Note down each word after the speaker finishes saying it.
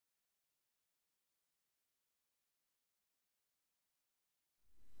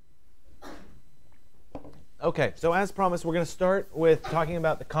Okay, so as promised, we're going to start with talking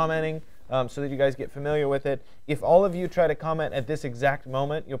about the commenting so that you guys get familiar with it. If all of you try to comment at this exact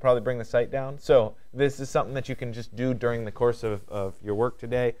moment, you'll probably bring the site down. So this is something that you can just do during the course of your work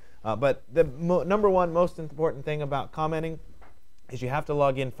today. But the number one most important thing about commenting is you have to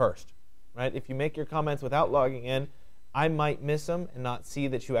log in first. Right? If you make your comments without logging in, I might miss them and not see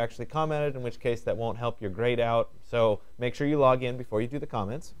that you actually commented, in which case that won't help your grade out. So make sure you log in before you do the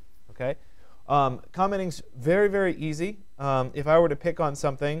comments. Okay? Commenting's very, very easy. If I were to pick on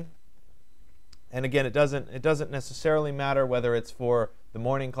something, and again, it doesn't necessarily matter whether it's for the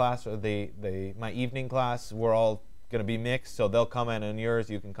morning class or my evening class. We're all going to be mixed, so they'll comment on yours,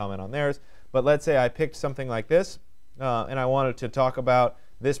 you can comment on theirs. But let's say I picked something like this, and I wanted to talk about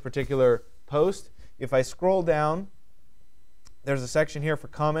this particular post. If I scroll down, there's a section here for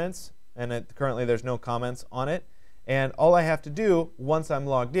comments, and currently there's no comments on it. And all I have to do once I'm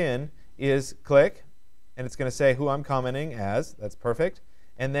logged in is click, and it's going to say who I'm commenting as. That's perfect.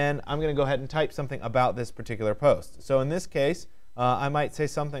 And then I'm going to go ahead and type something about this particular post. So in this case, I might say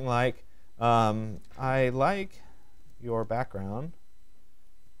something like, I like your background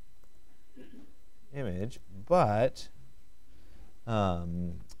image, but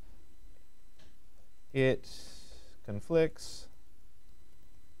it conflicts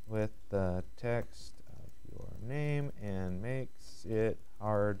with the text of your name and makes it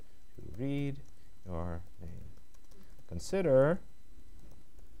hard to read your name. Consider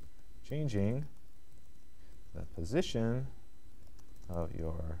changing the position of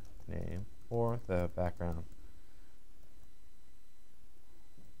your name or the background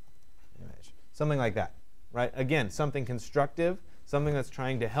image. Something like that, right? Again, something constructive, something that's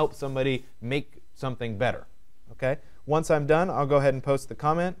trying to help somebody make something better, okay? Once I'm done, I'll go ahead and post the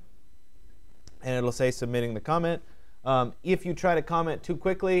comment, and it'll say submitting the comment. If you try to comment too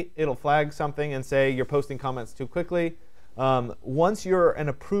quickly, it'll flag something and say you're posting comments too quickly. Once you're an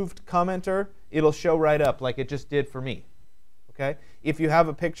approved commenter, it'll show right up like it just did for me. Okay? If you have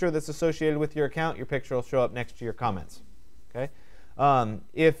a picture that's associated with your account, your picture will show up next to your comments. Okay?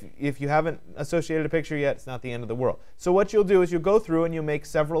 If you haven't associated a picture yet, it's not the end of the world. So what you'll do is you'll go through and you'll make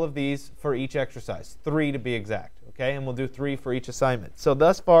several of these for each exercise, 3 to be exact. Okay? And we'll do 3 for each assignment. So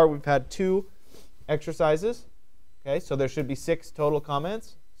thus far, we've had 2 exercises. Okay? So there should be 6 total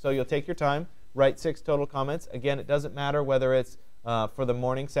comments. So you'll take your time. Write 6 total comments. Again, it doesn't matter whether it's for the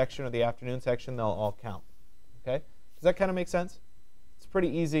morning section or the afternoon section. They'll all count. Okay? Does that kind of make sense? It's pretty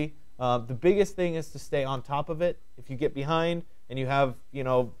easy. The biggest thing is to stay on top of it. If you get behind and you have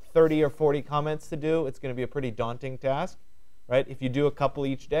 30 or 40 comments to do, it's going to be a pretty daunting task. Right? If you do a couple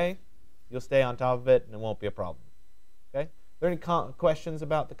each day, you'll stay on top of it and it won't be a problem. Okay? Are there any questions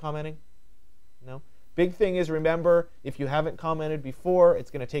about the commenting? No? Big thing is, remember, if you haven't commented before, it's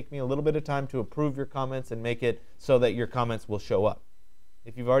going to take me a little bit of time to approve your comments and make it so that your comments will show up.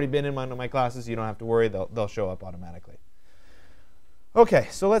 If you've already been in one of my classes, you don't have to worry. They'll show up automatically. OK,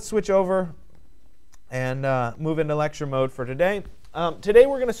 so let's switch over and move into lecture mode for today. Today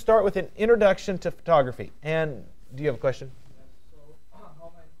we're going to start with an introduction to photography. And do you have a question? So,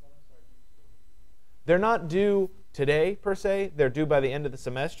 how many comments are due? They're not due today, per se. They're due by the end of the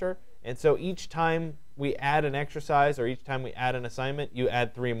semester. And so each time we add an exercise or each time we add an assignment, you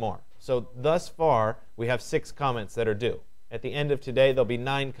add 3 more. So thus far, we have 6 comments that are due. At the end of today, there'll be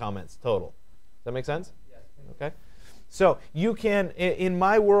 9 comments total. Does that make sense? Yes. Okay. So you can, in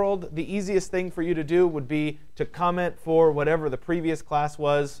my world, the easiest thing for you to do would be to comment for whatever the previous class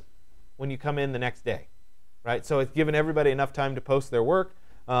was when you come in the next day. Right? So it's given everybody enough time to post their work.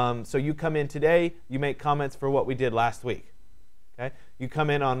 So you come in today, you make comments for what we did last week. Okay? You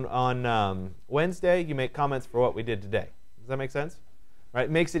come in on Wednesday, you make comments for what we did today. Does that make sense? Right? It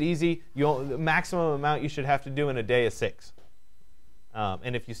makes it easy. The maximum amount you should have to do in a day is 6.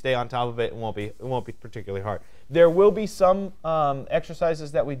 And if you stay on top of it, it won't be particularly hard. There will be some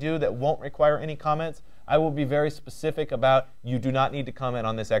exercises that we do that won't require any comments. I will be very specific about you do not need to comment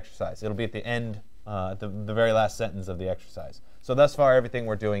on this exercise. It'll be at the end, the very last sentence of the exercise. So thus far, everything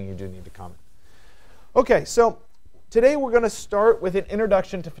we're doing, you do need to comment. OK, so today we're going to start with an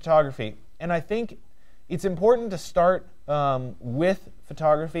introduction to photography. And I think it's important to start with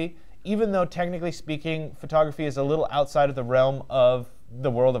photography, even though technically speaking, photography is a little outside of the realm of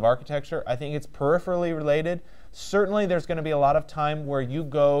the world of architecture. I think it's peripherally related. Certainly there's going to be a lot of time where you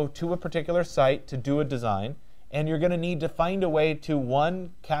go to a particular site to do a design, and you're going to need to find a way to,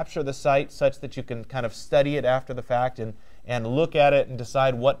 1, capture the site such that you can kind of study it after the fact and look at it and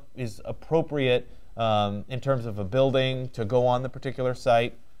decide what is appropriate in terms of a building to go on the particular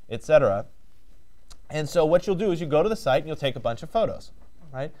site, etc. And so what you'll do is you go to the site and you'll take a bunch of photos.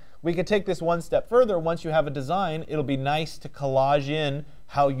 right? We could take this one step further. Once you have a design, it'll be nice to collage in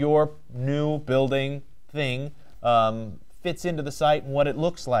how your new building thing fits into the site and what it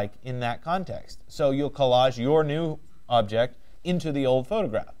looks like in that context. So you'll collage your new object into the old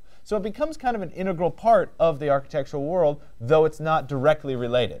photograph. So it becomes kind of an integral part of the architectural world, though it's not directly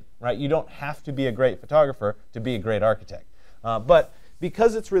related, right? You don't have to be a great photographer to be a great architect. But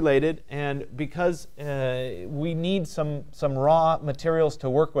because it's related and because we need some raw materials to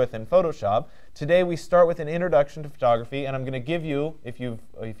work with in Photoshop, today we start with an introduction to photography, and I'm going to give you, if you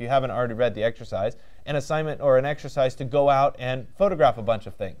haven't already read the exercise, an assignment or an exercise to go out and photograph a bunch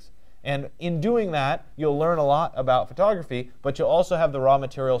of things. And in doing that, you'll learn a lot about photography, but you'll also have the raw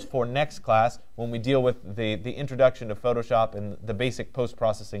materials for next class when we deal with the introduction to Photoshop and the basic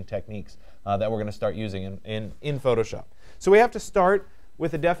post-processing techniques that we're going to start using in Photoshop. So we have to start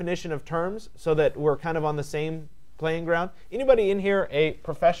with a definition of terms so that we're kind of on the same playing ground. Anybody in here a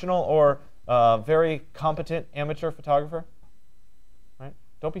professional or very competent amateur photographer? Right?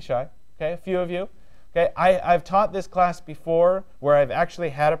 Don't be shy. Okay, a few of you. Okay, I've taught this class before where I've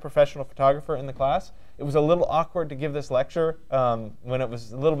actually had a professional photographer in the class. It was a little awkward to give this lecture when it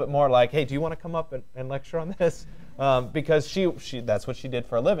was a little bit more like, hey, do you want to come up and lecture on this? Because that's what she did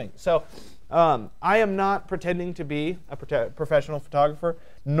for a living. So I am not pretending to be a professional photographer,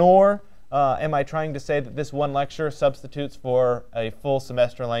 nor am I trying to say that this one lecture substitutes for a full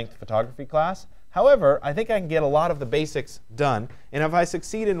semester-length photography class. However, I think I can get a lot of the basics done. And if I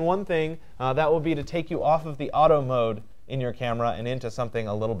succeed in one thing, that will be to take you off of the auto mode in your camera and into something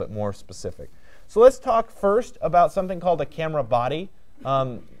a little bit more specific. So let's talk first about something called a camera body.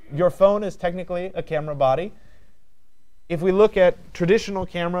 Your phone is technically a camera body. If we look at traditional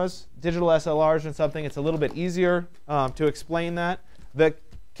cameras, digital SLRs and something, it's a little bit easier to explain that. The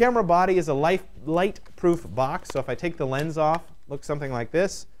camera body is a light-proof box. So if I take the lens off, looks something like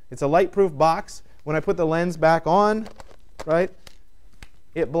this. It's a light-proof box. When I put the lens back on, right,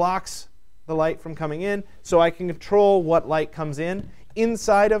 it blocks the light from coming in, so I can control what light comes in.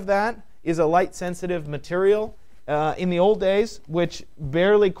 Inside of that is a light-sensitive material. In the old days, which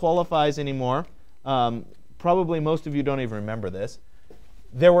barely qualifies anymore, probably most of you don't even remember this,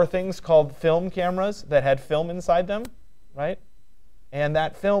 there were things called film cameras that had film inside them, right? And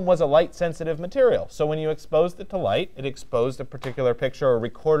that film was a light-sensitive material. So when you exposed it to light, it exposed a particular picture or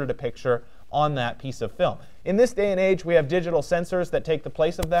recorded a picture on that piece of film. In this day and age, we have digital sensors that take the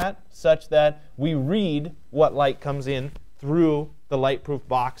place of that, such that we read what light comes in through the light-proof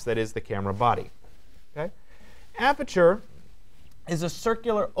box that is the camera body. Okay? Aperture is a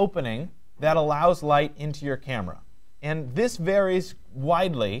circular opening that allows light into your camera. And this varies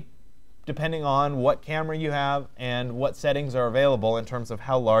widely depending on what camera you have and what settings are available in terms of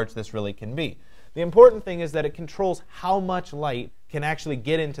how large this really can be. The important thing is that it controls how much light can actually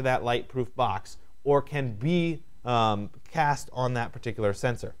get into that light-proof box or can be cast on that particular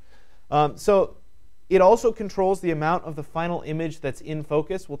sensor. So it also controls the amount of the final image that's in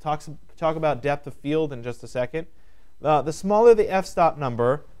focus. We'll talk about depth of field in just a second. The smaller the f-stop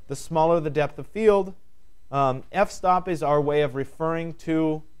number, the smaller the depth of field. F-stop is our way of referring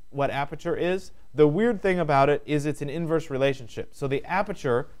to what aperture is. The weird thing about it is it's an inverse relationship. So the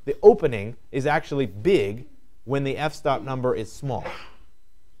aperture, the opening, is actually big when the f-stop number is small.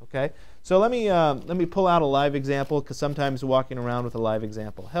 Okay? So let me pull out a live example, because sometimes walking around with a live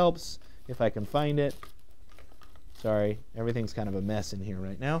example helps, if I can find it. Sorry, everything's kind of a mess in here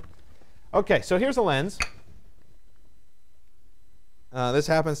right now. Okay, so here's a lens. This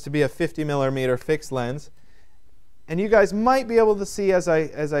happens to be a 50mm fixed lens. And you guys might be able to see as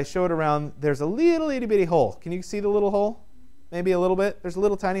I show it around, there's a little itty bitty hole. Can you see the little hole? Maybe a little bit. There's a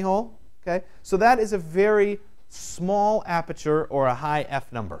little tiny hole. Okay? So that is a very small aperture or a high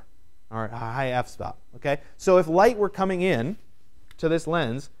f number, or a high f-stop. Okay? So if light were coming in to this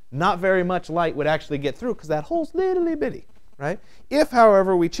lens, not very much light would actually get through because that hole's little itty bitty. Right? If,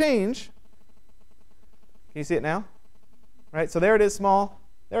 however, we change, can you see it now? Right? So there it is small,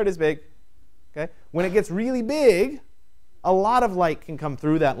 there it is big. Okay? When it gets really big, a lot of light can come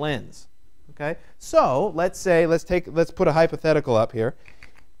through that lens. Okay? So let's put a hypothetical up here.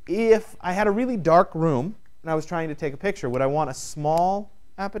 If I had a really dark room and I was trying to take a picture, would I want a small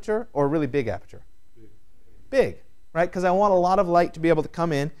aperture or a really big aperture? Big, right? Because I want a lot of light to be able to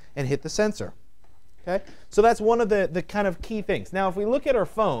come in and hit the sensor. Okay? So that's one of the kind of key things. Now, if we look at our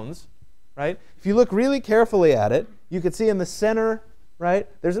phones, right? If you look really carefully at it, you can see in the center, right?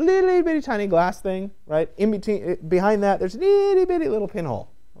 There's a little bitty tiny glass thing, right? In between, behind that, there's a itty bitty little pinhole.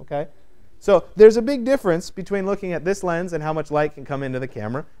 Okay? So there's a big difference between looking at this lens and how much light can come into the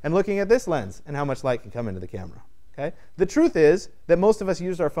camera, and looking at this lens and how much light can come into the camera. Okay? The truth is that most of us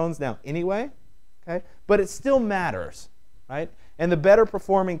use our phones now anyway, okay? But it still matters, right? And the better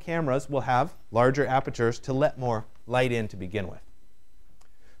performing cameras will have larger apertures to let more light in to begin with.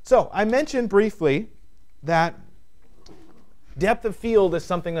 So I mentioned briefly that depth of field is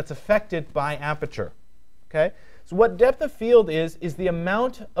something that's affected by aperture. Okay? So what depth of field is the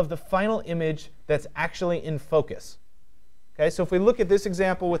amount of the final image that's actually in focus. Okay? So if we look at this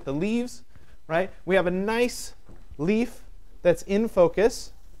example with the leaves, right? We have a nice leaf that's in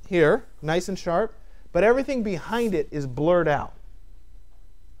focus here, nice and sharp, but everything behind it is blurred out.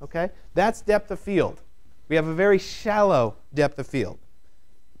 Okay? That's depth of field. We have a very shallow depth of field.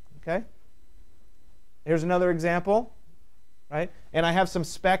 Okay? Here's another example, right? And I have some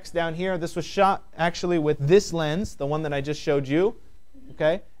specs down here. This was shot actually with this lens, the one that I just showed you,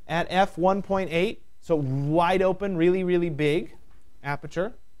 okay, at f1.8, so wide open, really, really big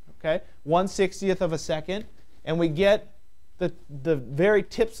aperture, okay, 1/60th of a second, and we get the very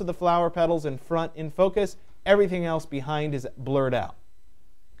tips of the flower petals in front in focus. Everything else behind is blurred out.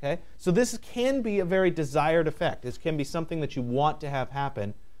 Okay? So this can be a very desired effect. This can be something that you want to have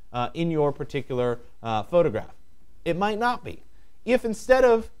happen in your particular photograph. It might not be. If instead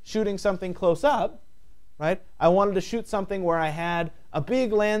of shooting something close up, right, I wanted to shoot something where I had a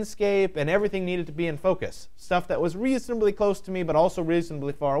big landscape and everything needed to be in focus, stuff that was reasonably close to me but also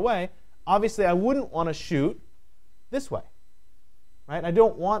reasonably far away, obviously I wouldn't want to shoot this way. Right? I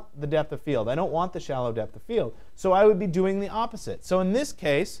don't want the depth of field. I don't want the shallow depth of field. So I would be doing the opposite. So in this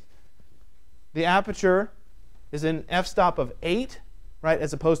case, the aperture is an f-stop of 8, right,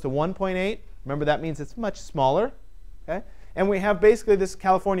 as opposed to 1.8. Remember, that means it's much smaller. Okay? And we have basically this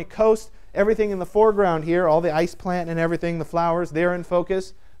California coast, everything in the foreground here, all the ice plant and everything, the flowers, they're in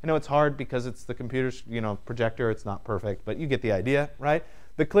focus. I know it's hard because it's the computer's, projector. It's not perfect, but you get the idea, right?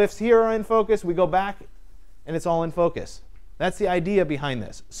 The cliffs here are in focus. We go back, and it's all in focus. That's the idea behind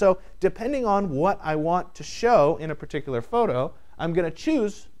this. So depending on what I want to show in a particular photo, I'm going to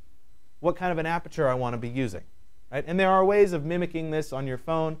choose what kind of an aperture I want to be using. Right? And there are ways of mimicking this on your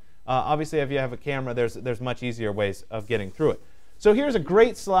phone. Obviously, if you have a camera, there's much easier ways of getting through it. So here's a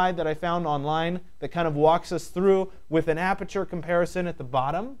great slide that I found online that kind of walks us through with an aperture comparison at the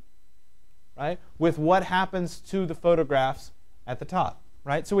bottom, right, with what happens to the photographs at the top.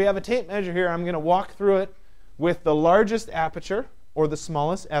 Right? So we have a tape measure here. I'm going to walk through it with the largest aperture, or the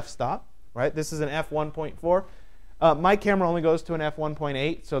smallest f-stop. Right? This is an f1.4. My camera only goes to an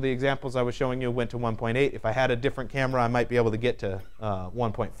f1.8, so the examples I was showing you went to 1.8. If I had a different camera, I might be able to get to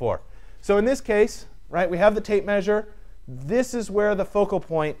 1.4. So in this case, right, we have the tape measure. This is where the focal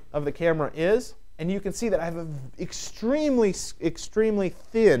point of the camera is, and you can see that I have an extremely, extremely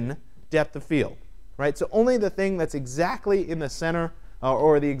thin depth of field. Right? So only the thing that's exactly in the center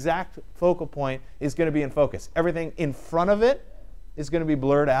or the exact focal point is going to be in focus. Everything in front of it is going to be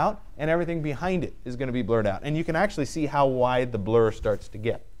blurred out, and everything behind it is going to be blurred out. And you can actually see how wide the blur starts to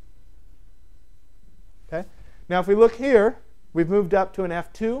get. Okay? Now if we look here, we've moved up to an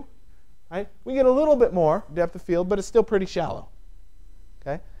f2. Right? We get a little bit more depth of field, but it's still pretty shallow.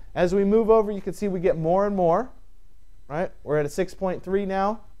 Okay? As we move over, you can see we get more and more. Right? We're at a 6.3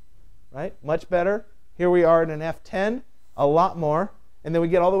 now. Right? Much better. Here we are at an f10, a lot more. And then we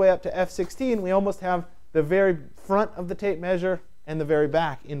get all the way up to f16. We almost have the very front of the tape measure and the very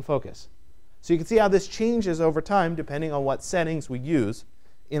back in focus. So you can see how this changes over time depending on what settings we use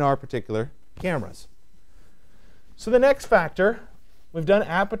in our particular cameras. So the next factor, we've done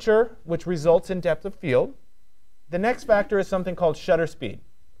aperture, which results in depth of field. The next factor is something called shutter speed.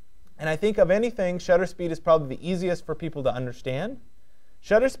 And I think of anything, shutter speed is probably the easiest for people to understand.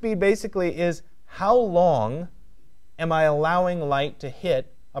 Shutter speed basically is how long am I allowing light to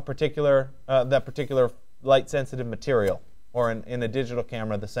hit a particular, that particular light-sensitive material, or in a digital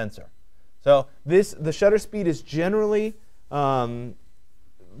camera, the sensor. So the shutter speed is generally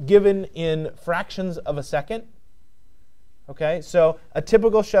given in fractions of a second. Okay, so a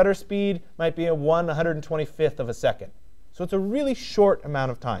typical shutter speed might be a 1/125th of a second. So it's a really short amount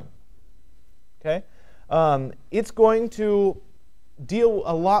of time. Okay, it's going to deal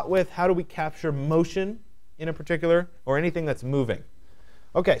a lot with how do we capture motion in a particular, or anything that's moving.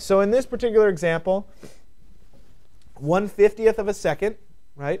 Okay, so in this particular example, 1/50th of a second,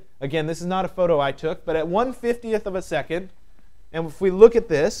 right? Again, this is not a photo I took, but at 1/50th of a second, and if we look at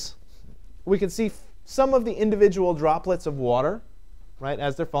this, we can see some of the individual droplets of water, right,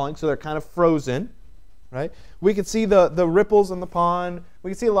 as they're falling, so they're kind of frozen, right? We can see the ripples in the pond. We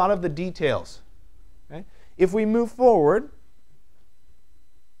can see a lot of the details. Okay? If we move forward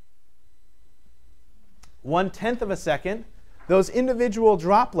 1/10 of a second, those individual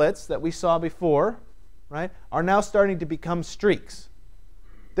droplets that we saw before, right, are now starting to become streaks.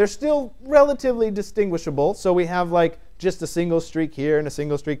 They're still relatively distinguishable, so we have like just a single streak here and a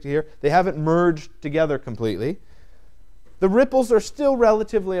single streak here. They haven't merged together completely. The ripples are still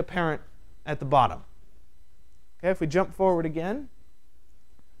relatively apparent at the bottom. Okay, if we jump forward again,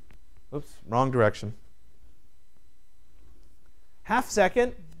 oops, wrong direction. Half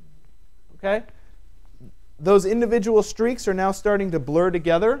second, okay, those individual streaks are now starting to blur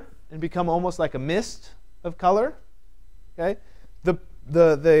together and become almost like a mist of color. Okay,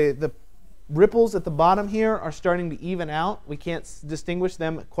 the ripples at the bottom here are starting to even out. We can't distinguish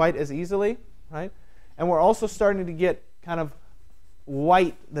them quite as easily, right? And we're also starting to get kind of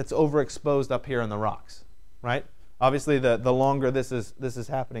white that's overexposed up here in the rocks, right? Obviously, the longer this is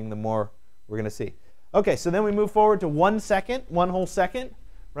happening, the more we're going to see. Okay, so then we move forward to 1 second, 1 whole second,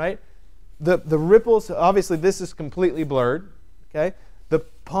 right? The ripples, obviously, this is completely blurred, okay? The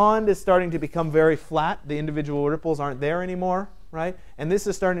pond is starting to become very flat. The individual ripples aren't there anymore, right? And this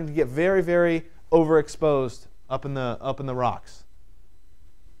is starting to get very, very overexposed up in the rocks.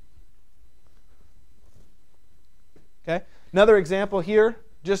 Okay, another example here,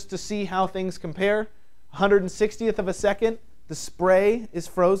 just to see how things compare. 160th of a second, the spray is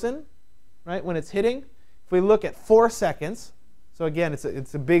frozen, right, when it's hitting. If we look at 4 seconds, so again,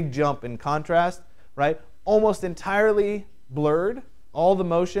 it's a big jump in contrast, right? Almost entirely blurred, all the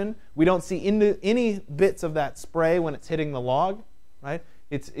motion. We don't see any bits of that spray when it's hitting the log, right?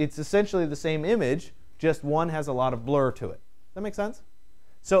 It's essentially the same image, just one has a lot of blur to it. Does that make sense?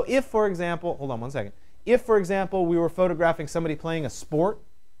 So if, for example, hold on 1 second. If, for example, we were photographing somebody playing a sport,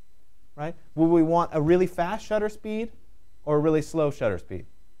 right, would we want a really fast shutter speed or a really slow shutter speed?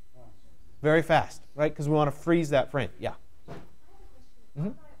 Very fast, right, because we want to freeze that frame. Yeah. I have a question.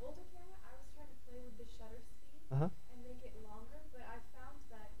 On my older camera, I was trying to play with the shutter speed and make it longer, but I found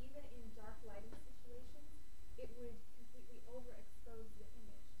that even in dark lighting situations, it would completely overexpose the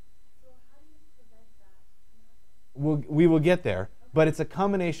image. So how do you prevent that from happening? We will get there, but it's a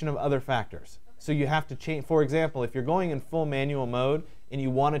combination of other factors. So you have to change, for example, if you're going in full manual mode and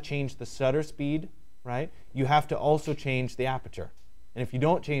you want to change the shutter speed, right, you have to also change the aperture. And if you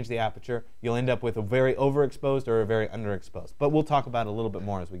don't change the aperture, you'll end up with a very overexposed or a very underexposed. But we'll talk about it a little bit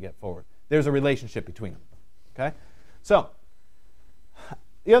more as we get forward. There's a relationship between them. Okay? So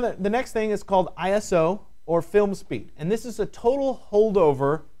the next thing is called ISO, or film speed. And this is a total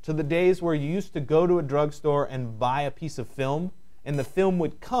holdover to the days where you used to go to a drugstore and buy a piece of film, and the film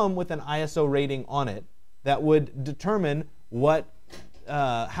would come with an ISO rating on it that would determine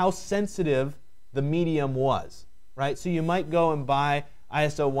how sensitive the medium was. Right? So you might go and buy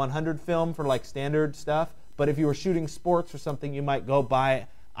ISO 100 film for like standard stuff, but if you were shooting sports or something, you might go buy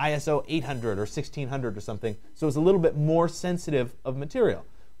ISO 800 or 1600 or something. So it's a little bit more sensitive of material.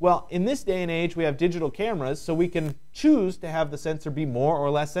 Well, in this day and age, we have digital cameras, so we can choose to have the sensor be more or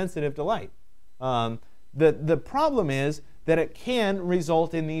less sensitive to light. The problem is that it can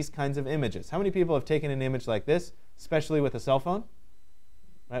result in these kinds of images. How many people have taken an image like this, especially with a cell phone?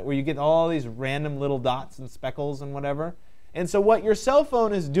 Right, where you get all these random little dots and speckles and whatever. And so what your cell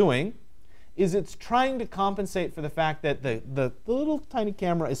phone is doing is it's trying to compensate for the fact that the little tiny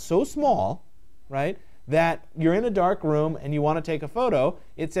camera is so small, right, that you're in a dark room and you want to take a photo.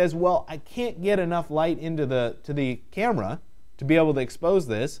 It says, well, I can't get enough light into the camera to be able to expose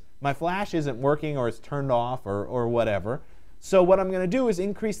this. My flash isn't working, or it's turned off, or whatever. So what I'm going to do is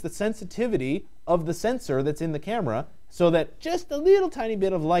increase the sensitivity of the sensor that's in the camera, so that just a little tiny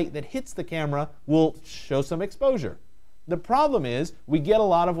bit of light that hits the camera will show some exposure. The problem is we get a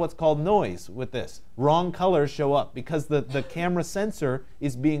lot of what's called noise with this. Wrong colors show up because the camera sensor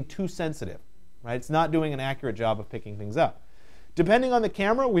is being too sensitive. Right? It's not doing an accurate job of picking things up. Depending on the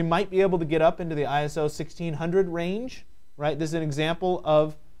camera, we might be able to get up into the ISO 1600 range. Right? This is an example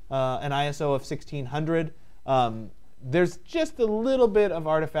of an ISO of 1600. There's just a little bit of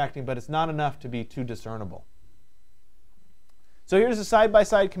artifacting, but it's not enough to be too discernible. So here's a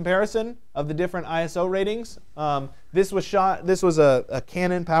side-by-side comparison of the different ISO ratings. This was a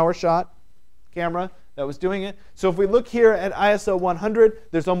Canon PowerShot camera that was doing it. So if we look here at ISO 100,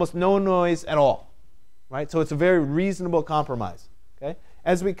 there's almost no noise at all. Right? So it's a very reasonable compromise. Okay?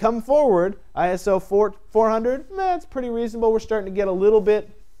 As we come forward, ISO 400, that's pretty reasonable. We're starting to get a little bit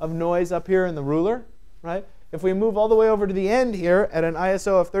of noise up here in the ruler. Right? If we move all the way over to the end here at an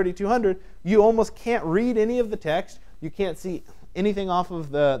ISO of 3200, you almost can't read any of the text. You can't see anything off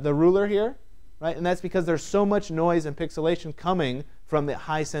of the ruler here, right? And that's because there's so much noise and pixelation coming from the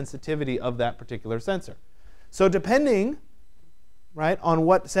high sensitivity of that particular sensor. So depending, right, on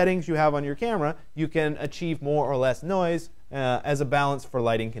what settings you have on your camera, you can achieve more or less noise as a balance for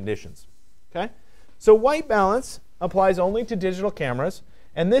lighting conditions. Okay? So white balance applies only to digital cameras,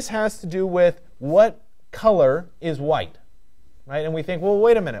 and this has to do with what color is white, right? And we think, well,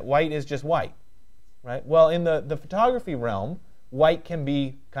 wait a minute, white is just white, right? Well, in the photography realm, white can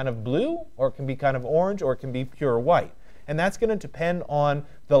be kind of blue, or it can be kind of orange, or it can be pure white. And that's going to depend on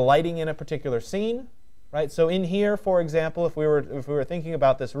the lighting in a particular scene, right? So in here, for example, if we were thinking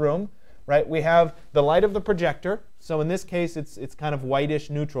about this room, right, we have the light of the projector. So in this case, it's kind of whitish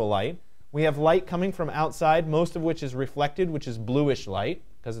neutral light. We have light coming from outside, most of which is reflected, which is bluish light,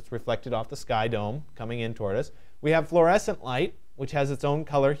 because it's reflected off the sky dome coming in toward us. We have fluorescent light, which has its own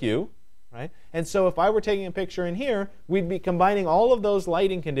color hue, right? And so if I were taking a picture in here, we'd be combining all of those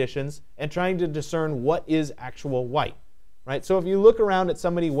lighting conditions and trying to discern what is actual white, right? So if you look around at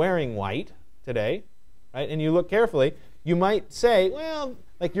somebody wearing white today, right, and you look carefully, you might say, well,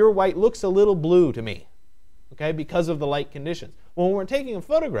 like your white looks a little blue to me, okay, because of the light conditions. Well, when we're taking a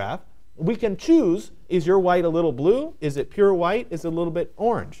photograph, we can choose, is your white a little blue? Is it pure white? Is it a little bit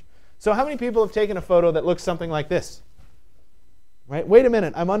orange? So how many people have taken a photo that looks something like this? Right? Wait a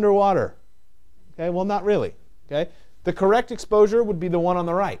minute, I'm underwater. Okay, well, not really. Okay? The correct exposure would be the one on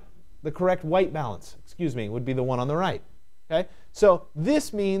the right. The correct white balance, excuse me, would be the one on the right. Okay? So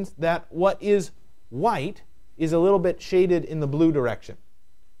this means that what is white is a little bit shaded in the blue direction.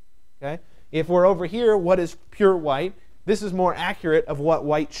 Okay? If we're over here, what is pure white? This is more accurate of what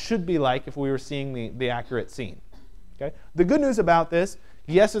white should be like if we were seeing the accurate scene. Okay? The good news about this,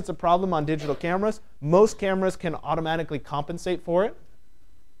 yes, it's a problem on digital cameras. Most cameras can automatically compensate for it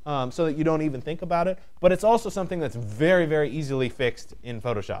so that you don't even think about it. But it's also something that's very, very easily fixed in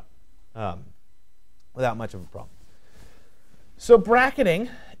Photoshop without much of a problem. So bracketing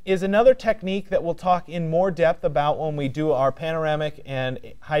is another technique that we'll talk in more depth about when we do our panoramic and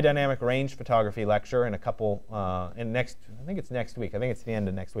high dynamic range photography lecture in a couple, I think it's next week. I think it's the end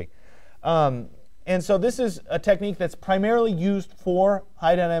of next week. And so this is a technique that's primarily used for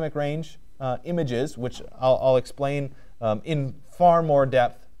high dynamic range images, which I'll explain in far more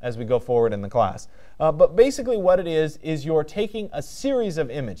depth as we go forward in the class. But basically what it is you're taking a series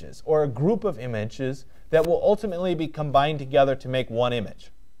of images or a group of images that will ultimately be combined together to make one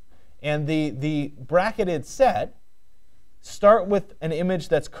image. And the bracketed set start with an image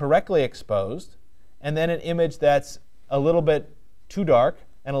that's correctly exposed, and then an image that's a little bit too dark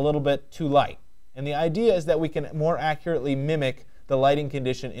and a little bit too light. And the idea is that we can more accurately mimic the lighting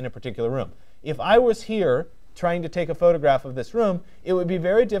condition in a particular room. If I was here trying to take a photograph of this room, it would be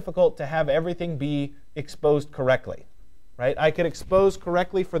very difficult to have everything be exposed correctly, right? I could expose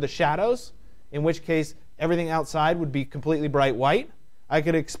correctly for the shadows, in which case everything outside would be completely bright white. I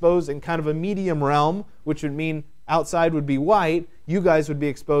could expose in kind of a medium realm, which would mean outside would be white, you guys would be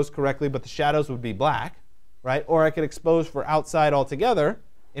exposed correctly, but the shadows would be black, right? Or I could expose for outside altogether,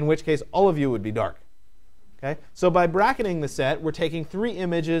 in which case all of you would be dark. Okay? So by bracketing the set, we're taking 3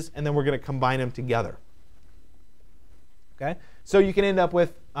 images and then we're going to combine them together. Okay? So you can end up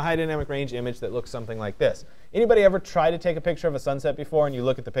with a high dynamic range image that looks something like this. Anybody ever try to take a picture of a sunset before and you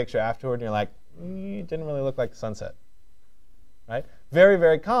look at the picture afterward and you're like, it didn't really look like the sunset? Right? Very,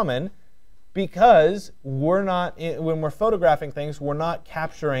 very common because we're not, when we're photographing things, we're not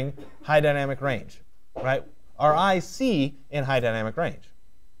capturing high dynamic range. Right? Our eyes see in high dynamic range.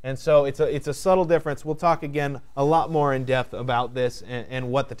 And so it's a subtle difference. We'll talk again a lot more in depth about this and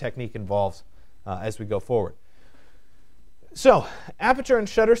what the technique involves as we go forward. So aperture and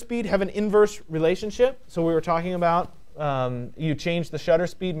shutter speed have an inverse relationship. So we were talking about you change the shutter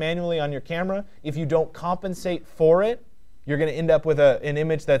speed manually on your camera. If you don't compensate for it, you're going to end up with an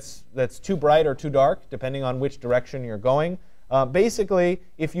image that's too bright or too dark, depending on which direction you're going. Basically,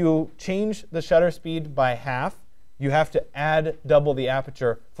 if you change the shutter speed by half, you have to add double the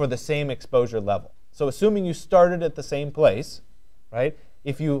aperture for the same exposure level. So assuming you started at the same place, right?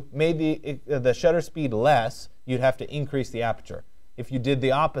 If you made the shutter speed less, you'd have to increase the aperture. If you did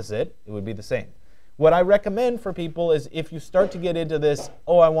the opposite, it would be the same. What I recommend for people is if you start to get into this,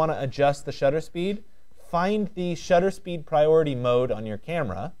 oh, I want to adjust the shutter speed, find the shutter speed priority mode on your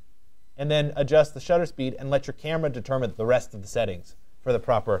camera, and then adjust the shutter speed and let your camera determine the rest of the settings for the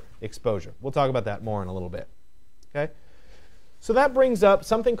proper exposure. We'll talk about that more in a little bit. Okay? So that brings up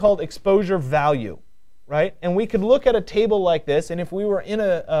something called exposure value, right? And we could look at a table like this, and if we were in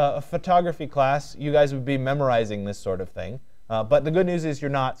a photography class, you guys would be memorizing this sort of thing. But the good news is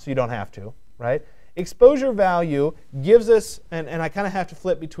you're not, so you don't have to, right? Exposure value gives us, and I kind of have to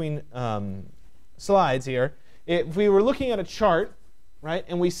flip between slides here. If we were looking at a chart, right,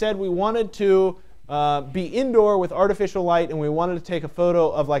 and we said we wanted to be indoor with artificial light and we wanted to take a photo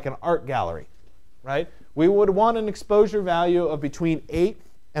of like an art gallery, right? We would want an exposure value of between 8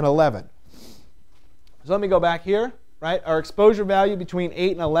 and 11. So let me go back here, right? Our exposure value between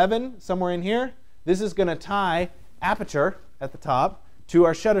 8 and 11, somewhere in here. This is going to tie aperture at the top to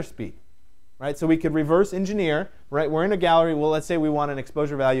our shutter speed, right? So we could reverse engineer, right? We're in a gallery. Well, let's say we want an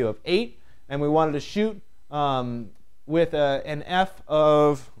exposure value of 8, and we wanted to shoot with an f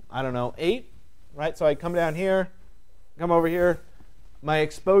of, I don't know, 8, right? So I come down here, come over here. My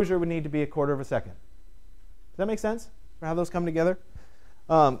exposure would need to be 1/4 of a second. Does that make sense for how those come together?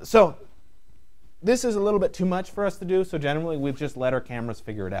 So this is a little bit too much for us to do, so generally we've just let our cameras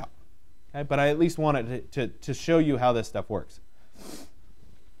figure it out. Okay? But I at least wanted to show you how this stuff works.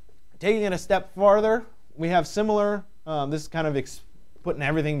 Taking it a step farther, we have similar, this is kind of putting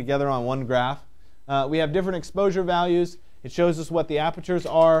everything together on one graph. We have different exposure values. It shows us what the apertures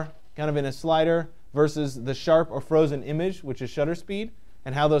are, kind of in a slider, versus the sharp or frozen image, which is shutter speed,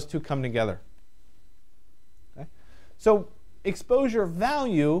 and how those two come together. Okay? So exposure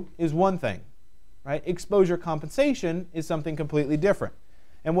value is one thing, right? Exposure compensation is something completely different.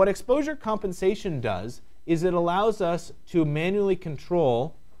 And what exposure compensation does is it allows us to manually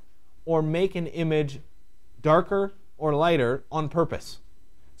control or make an image darker or lighter on purpose.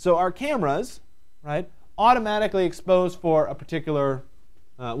 So our cameras, right, automatically expose for a particular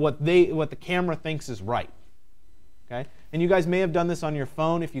what the camera thinks is right. Okay? And you guys may have done this on your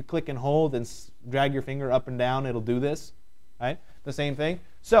phone. If you click and hold and drag your finger up and down, it'll do this. Right? The same thing.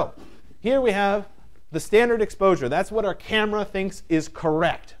 So here we have the standard exposure. That's what our camera thinks is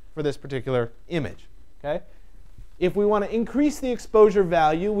correct for this particular image. Okay? If we want to increase the exposure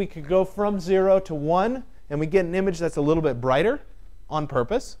value, we could go from 0 to 1, and we get an image that's a little bit brighter on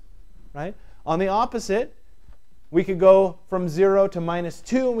purpose. Right? On the opposite, we could go from 0 to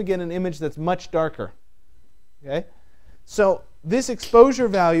 -2, and we get an image that's much darker. Okay? So this exposure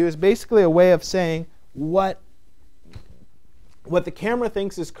value is basically a way of saying what the camera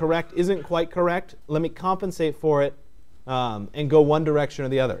thinks is correct isn't quite correct. Let me compensate for it and go one direction or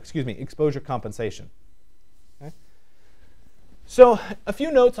the other. Excuse me, exposure compensation. Okay? So a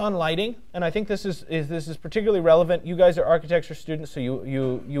few notes on lighting, and I think this is particularly relevant. You guys are architecture students, so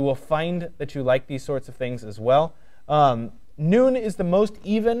you will find that you like these sorts of things as well. Noon is the most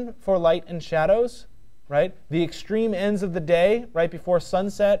even for light and shadows, right? The extreme ends of the day, right before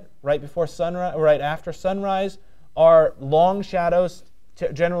sunset, right before sunrise, right after sunrise, are long shadows,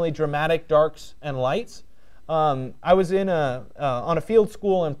 generally dramatic darks and lights. I was on a field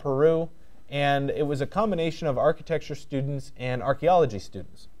school in Peru, and it was a combination of architecture students and archaeology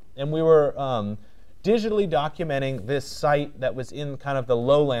students. And we were digitally documenting this site that was in kind of the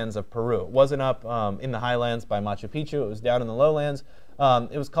lowlands of Peru. It wasn't up in the highlands by Machu Picchu. It was down in the lowlands.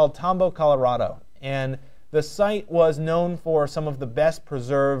 It was called Tambo, Colorado. And the site was known for some of the best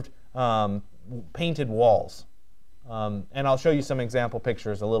preserved painted walls. And I'll show you some example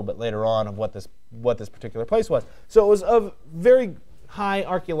pictures a little bit later on of what this particular place was. So it was of very high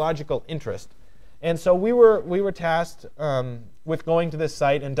archaeological interest. And so we were tasked with going to this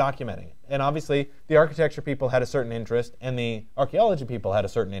site and documenting it. And obviously, the architecture people had a certain interest, and the archaeology people had a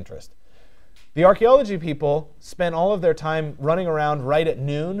certain interest. The archaeology people spent all of their time running around right at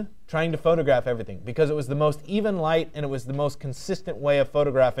noon trying to photograph everything, because it was the most even light and it was the most consistent way of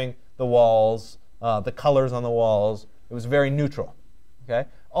photographing the walls, the colors on the walls. It was very neutral. Okay?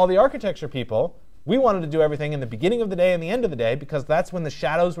 All the architecture people, we wanted to do everything in the beginning of the day and the end of the day, because that's when the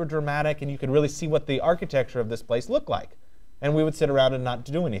shadows were dramatic and you could really see what the architecture of this place looked like. And we would sit around and not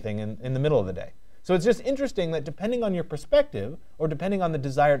do anything in the middle of the day. So it's just interesting that depending on your perspective, or depending on the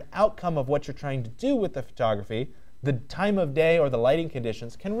desired outcome of what you're trying to do with the photography, the time of day or the lighting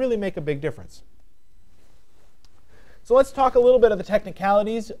conditions can really make a big difference. So let's talk a little bit of the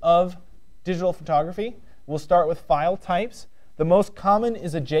technicalities of digital photography. We'll start with file types. The most common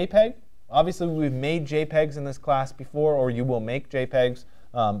is a JPEG. Obviously, we've made JPEGs in this class before, or you will make JPEGs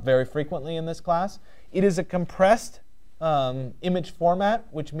very frequently in this class. It is a compressed image format,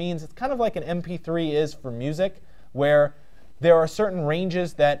 which means it's kind of like an MP3 is for music, where there are certain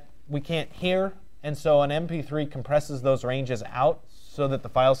ranges that we can't hear, and so an MP3 compresses those ranges out so that the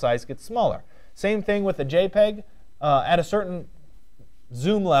file size gets smaller. Same thing with a JPEG. At a certain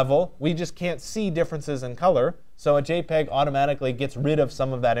zoom level, we just can't see differences in color, so a JPEG automatically gets rid of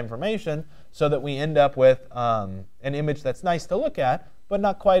some of that information so that we end up with an image that's nice to look at, but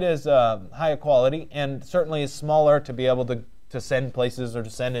not quite as high a quality, and certainly is smaller to be able to send places or to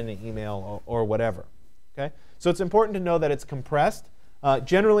send in an email or whatever. Okay? So it's important to know that it's compressed.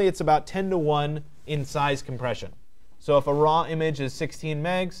 Generally, it's about 10 to 1 in size compression. So if a raw image is 16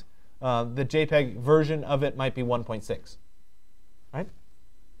 megs, the JPEG version of it might be 1.6. Right?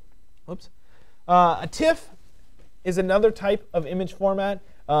 Oops. A TIFF is another type of image format.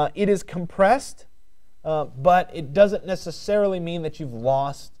 It is compressed but it doesn't necessarily mean that you've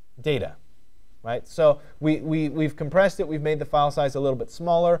lost data. Right? So we've compressed it, we've made the file size a little bit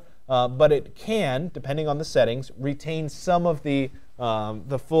smaller, but it can, depending on the settings, retain some of the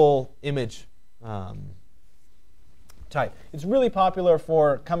full image type. It's really popular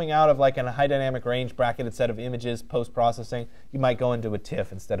for coming out of like a high dynamic range bracketed set of images post-processing. You might go into a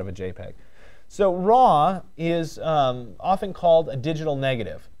TIFF instead of a JPEG. So RAW is often called a digital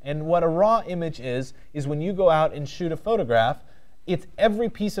negative. And what a RAW image is when you go out and shoot a photograph, it's every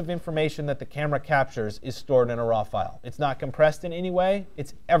piece of information that the camera captures is stored in a RAW file. It's not compressed in any way.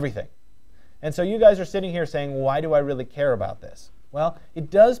 It's everything. And so you guys are sitting here saying, why do I really care about this? Well,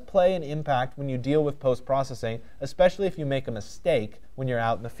 it does play an impact when you deal with post-processing, especially if you make a mistake when you're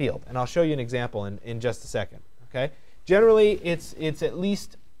out in the field. And I'll show you an example in just a second. Okay? Generally, it's at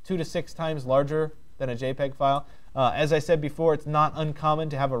least 2 to 6 times larger than a JPEG file. As I said before, it's not uncommon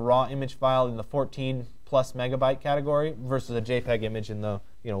to have a RAW image file in the 14+ megabyte category versus a JPEG image in the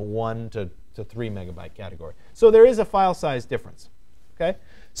 1 to 3 megabyte category. So there is a file size difference. Okay?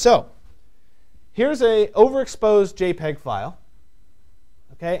 So here's a overexposed JPEG file.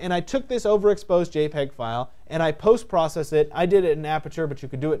 Okay? And I took this overexposed JPEG file and I post-processed it. I did it in Aperture, but you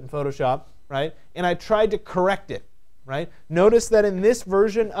could do it in Photoshop, right? And I tried to correct it, right? Notice that in this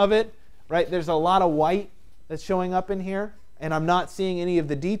version of it, right, there's a lot of white that's showing up in here, and I'm not seeing any of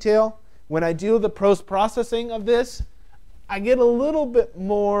the detail. When I do the post-processing of this, I get a little bit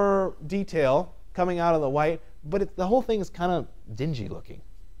more detail coming out of the white, but the whole thing is kind of dingy looking,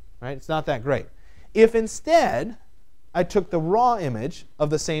 right? It's not that great. If instead I took the raw image of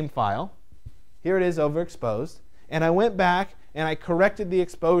the same file, here it is overexposed, and I went back and I corrected the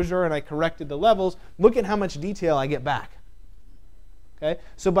exposure and I corrected the levels, look at how much detail I get back. Okay?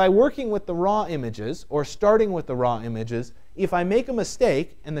 So by working with the raw images or starting with the raw images, if I make a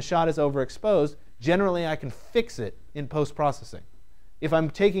mistake and the shot is overexposed, generally I can fix it in post-processing. If I'm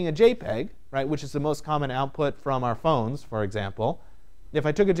taking a JPEG, right, which is the most common output from our phones, for example, if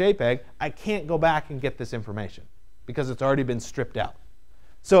I took a JPEG, I can't go back and get this information because it's already been stripped out.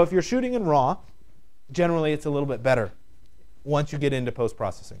 So if you're shooting in RAW, generally it's a little bit better once you get into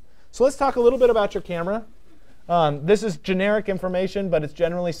post-processing. So let's talk a little bit about your camera. This is generic information, but it's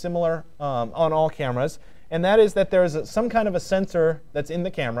generally similar on all cameras. And that is that there's some kind of a sensor that's in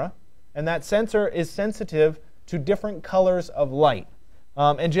the camera. And that sensor is sensitive to different colors of light.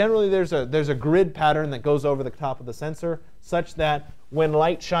 And generally there's a grid pattern that goes over the top of the sensor such that when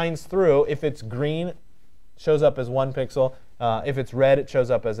light shines through, if it's green, it shows up as one pixel. If it's red, it shows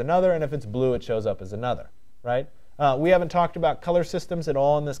up as another. And if it's blue, it shows up as another. Right? We haven't talked about color systems at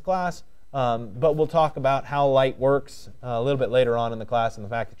all in this class. But we'll talk about how light works a little bit later on in the class and the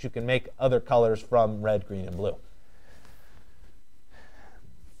fact that you can make other colors from red, green, and blue.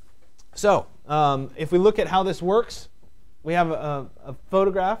 So if we look at how this works, we have a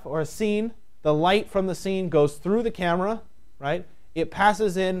photograph or a scene. The light from the scene goes through the camera, right? It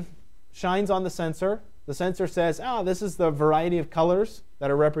passes in, shines on the sensor. The sensor says, this is the variety of colors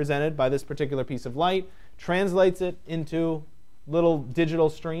that are represented by this particular piece of light, translates it into little digital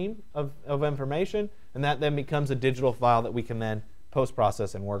stream of information, and that then becomes a digital file that we can then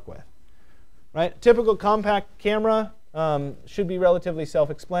post-process and work with. Right? Typical compact camera should be relatively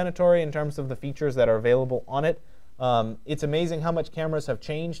self-explanatory in terms of the features that are available on it. It's amazing how much cameras have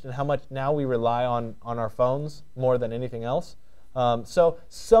changed and how much now we rely on our phones more than anything else. So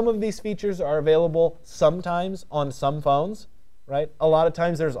some of these features are available sometimes on some phones. Right? A lot of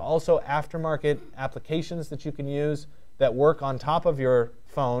times there's also aftermarket applications that you can use that work on top of your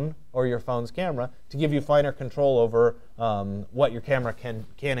phone or your phone's camera to give you finer control over what your camera can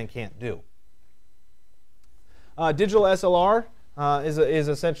and can't do. Digital SLR is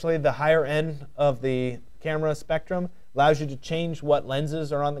essentially the higher end of the camera spectrum. Allows you to change what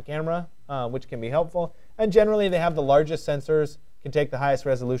lenses are on the camera, which can be helpful. And generally, they have the largest sensors, can take the highest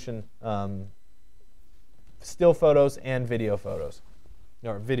resolution still photos and video photos,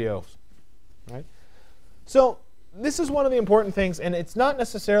 or videos. Right? So this is one of the important things, and it's not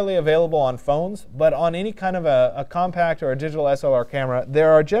necessarily available on phones, but on any kind of a compact or a digital SLR camera,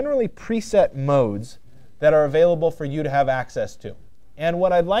 there are generally preset modes that are available for you to have access to. And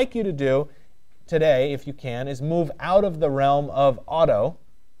what I'd like you to do today, if you can, is move out of the realm of auto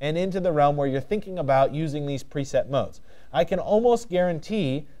and into the realm where you're thinking about using these preset modes. I can almost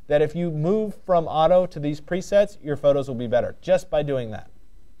guarantee that if you move from auto to these presets, your photos will be better just by doing that.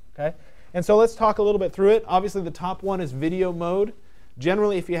 Okay? And so let's talk a little bit through it. Obviously, the top one is video mode.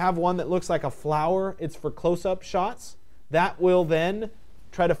 Generally, if you have one that looks like a flower, it's for close-up shots. That will then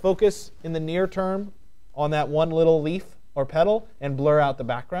try to focus in the near term on that one little leaf or petal and blur out the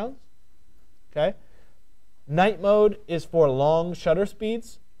background. Okay? Night mode is for long shutter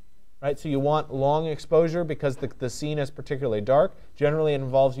speeds, right? So you want long exposure because the scene is particularly dark. Generally, it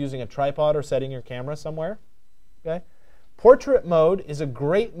involves using a tripod or setting your camera somewhere. Okay? Portrait mode is a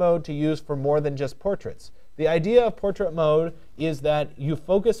great mode to use for more than just portraits. The idea of portrait mode is that you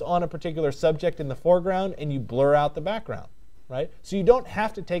focus on a particular subject in the foreground and you blur out the background, right? So you don't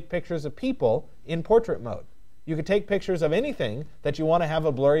have to take pictures of people in portrait mode. You could take pictures of anything that you want to have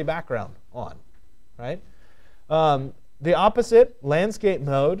a blurry background on, right? The opposite, landscape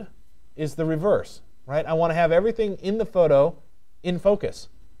mode, is the reverse, right? I want to have everything in the photo in focus.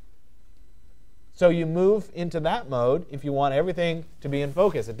 So you move into that mode if you want everything to be in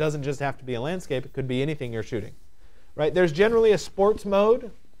focus. It doesn't just have to be a landscape. It could be anything you're shooting, right? There's generally a sports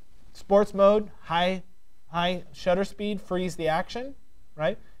mode. Sports mode, high shutter speed, freeze the action,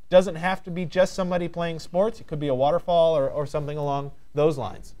 right? Doesn't have to be just somebody playing sports. It could be a waterfall or something along those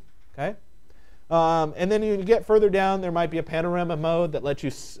lines, okay? And then you get further down, there might be a panorama mode that lets you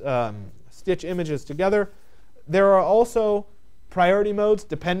stitch images together. There are also priority modes,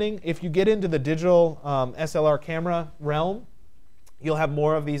 depending. If you get into the digital SLR camera realm, you'll have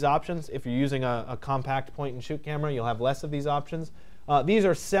more of these options. If you're using a compact point-and-shoot camera, you'll have less of these options. These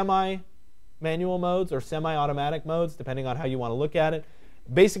are semi-manual modes or semi-automatic modes, depending on how you want to look at it.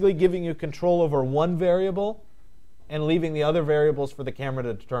 Basically giving you control over one variable and leaving the other variables for the camera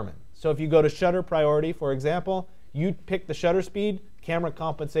to determine. So if you go to shutter priority, for example, you pick the shutter speed, camera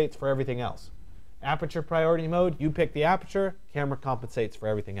compensates for everything else. Aperture priority mode, you pick the aperture, camera compensates for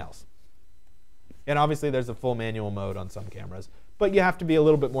everything else. And obviously there's a full manual mode on some cameras, but you have to be a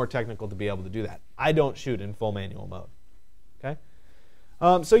little bit more technical to be able to do that. I don't shoot in full manual mode. Okay?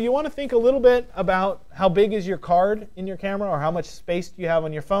 So you want to think a little bit about how big is your card in your camera or how much space do you have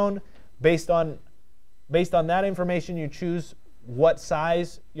on your phone. Based on that information, you choose what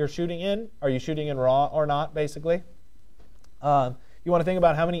size you're shooting in. Are you shooting in RAW or not, basically? You want to think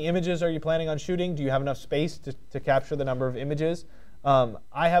about how many images are you planning on shooting. Do you have enough space to capture the number of images?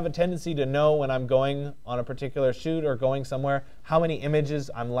 I have a tendency to know when I'm going on a particular shoot or going somewhere how many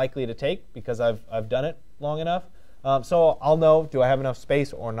images I'm likely to take because I've done it long enough. So I'll know, do I have enough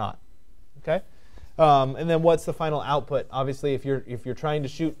space or not? Okay. And then what's the final output? Obviously, if you're trying to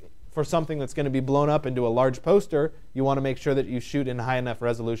shoot for something that's going to be blown up into a large poster, you want to make sure that you shoot in high enough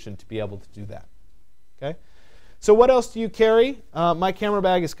resolution to be able to do that. Okay. So what else do you carry? My camera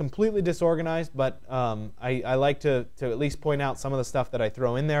bag is completely disorganized, but I like to at least point out some of the stuff that I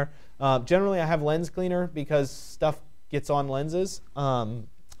throw in there. Generally, I have lens cleaner because stuff gets on lenses.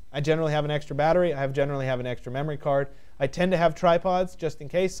 I generally have an extra battery. I generally have an extra memory card. I tend to have tripods just in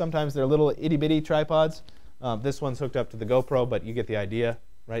case. Sometimes they're little itty-bitty tripods. This one's hooked up to the GoPro, but you get the idea,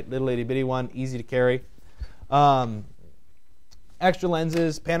 right? Little itty-bitty one, easy to carry. Extra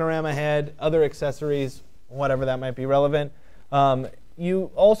lenses, panorama head, other accessories, whatever that might be relevant.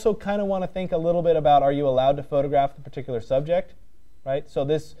 You also kind of want to think a little bit about, are you allowed to photograph the particular subject, right? So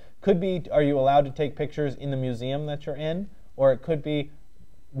this could be, are you allowed to take pictures in the museum that you're in? Or it could be,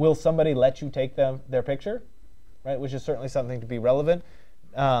 will somebody let you take their picture, right? Which is certainly something to be relevant.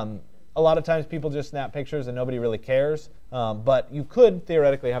 A lot of times people just snap pictures and nobody really cares. But you could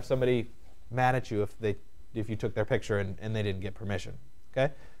theoretically have somebody mad at you if you took their picture and they didn't get permission.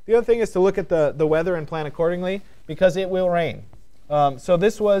 Okay? The other thing is to look at the weather and plan accordingly because it will rain. So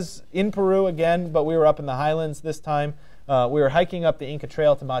this was in Peru again, but we were up in the highlands this time. We were hiking up the Inca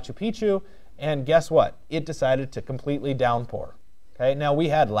Trail to Machu Picchu, and guess what? It decided to completely downpour. Okay? Now we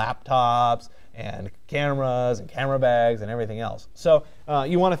had laptops and cameras and camera bags and everything else. So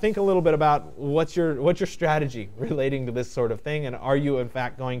you want to think a little bit about what's your strategy relating to this sort of thing, and are you in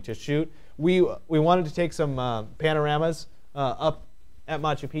fact going to shoot? We wanted to take some panoramas up at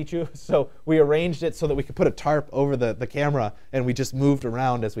Machu Picchu, so we arranged it so that we could put a tarp over the camera, and we just moved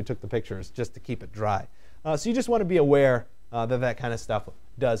around as we took the pictures just to keep it dry. So you just want to be aware that kind of stuff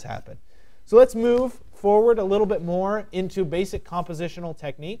does happen. So let's move forward a little bit more into basic compositional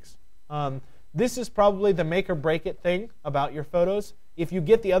techniques. This is probably the make or break it thing about your photos. If you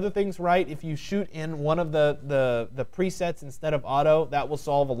get the other things right, if you shoot in one of the presets instead of auto, that will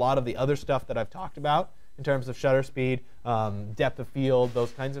solve a lot of the other stuff that I've talked about in terms of shutter speed, depth of field,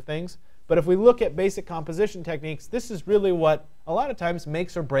 those kinds of things. But if we look at basic composition techniques, this is really what a lot of times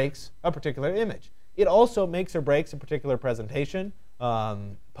makes or breaks a particular image. It also makes or breaks a particular presentation,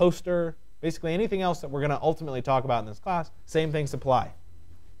 poster, basically anything else that we're going to ultimately talk about in this class. Same things apply.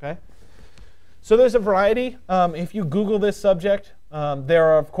 Okay? So there's a variety. If you Google this subject, there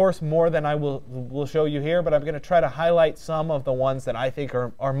are, of course, more than I will show you here, but I'm going to try to highlight some of the ones that I think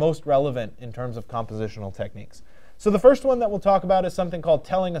are most relevant in terms of compositional techniques. So the first one that we'll talk about is something called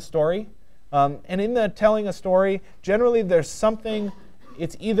telling a story. And in the telling a story, generally there's something,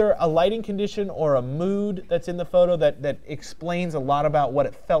 it's either a lighting condition or a mood that's in the photo that explains a lot about what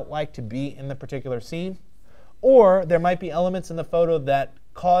it felt like to be in the particular scene. Or there might be elements in the photo that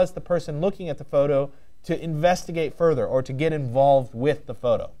cause the person looking at the photo to investigate further or to get involved with the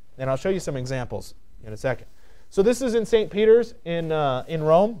photo. And I'll show you some examples in a second. So this is in St. Peter's in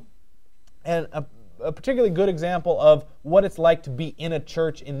Rome, and a particularly good example of what it's like to be in a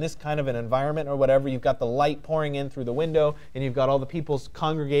church in this kind of an environment or whatever. You've got the light pouring in through the window, and you've got all the people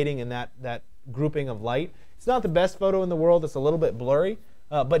congregating in that grouping of light. It's not the best photo in the world. It's a little bit blurry,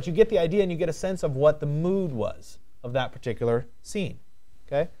 but you get the idea and you get a sense of what the mood was of that particular scene.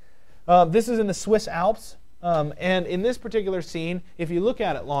 Okay? This is in the Swiss Alps, and in this particular scene, if you look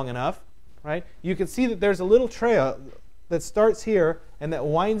at it long enough, right, you can see that there's a little trail that starts here and that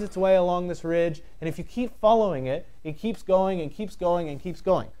winds its way along this ridge, and if you keep following it, it keeps going and keeps going and keeps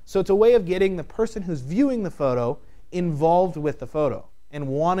going. So it's a way of getting the person who's viewing the photo involved with the photo and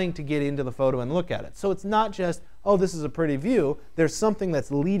wanting to get into the photo and look at it. So it's not just, oh, this is a pretty view. There's something that's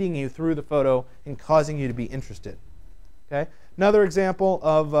leading you through the photo and causing you to be interested. Okay? Another example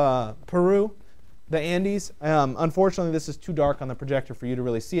of Peru, the Andes. Unfortunately, this is too dark on the projector for you to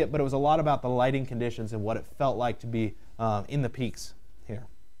really see it, but it was a lot about the lighting conditions and what it felt like to be in the peaks here.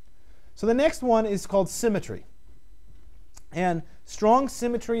 So the next one is called symmetry. And strong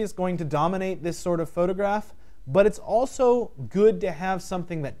symmetry is going to dominate this sort of photograph, but it's also good to have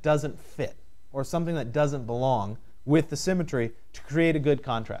something that doesn't fit or something that doesn't belong with the symmetry to create a good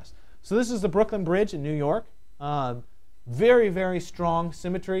contrast. So this is the Brooklyn Bridge in New York. Very, very strong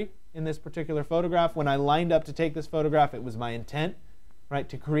symmetry in this particular photograph. When I lined up to take this photograph, it was my intent, right,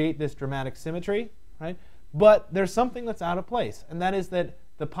 to create this dramatic symmetry, right? But there's something that's out of place, and that is that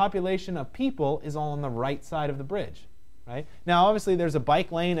the population of people is all on the right side of the bridge, right? Now, obviously, there's a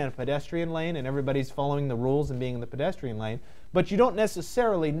bike lane and a pedestrian lane, and everybody's following the rules and being in the pedestrian lane, but you don't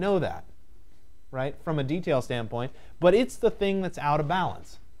necessarily know that, right, from a detail standpoint, but it's the thing that's out of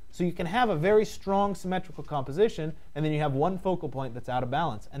balance. So you can have a very strong symmetrical composition, and then you have one focal point that's out of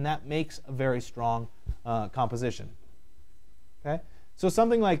balance, and that makes a very strong composition. Okay? So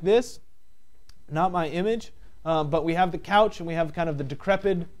something like this, not my image, but we have the couch and we have kind of the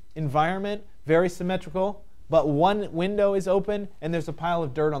decrepit environment, very symmetrical, but one window is open and there's a pile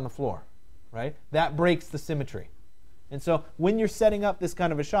of dirt on the floor, right? That breaks the symmetry. And so when you're setting up this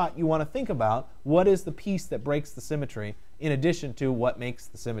kind of a shot, you want to think about what is the piece that breaks the symmetry in addition to what makes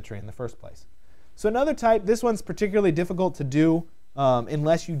the symmetry in the first place. So another type, this one's particularly difficult to do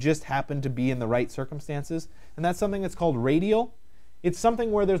unless you just happen to be in the right circumstances, and that's something that's called radial. It's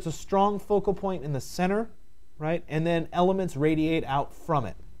something where there's a strong focal point in the center, right, and then elements radiate out from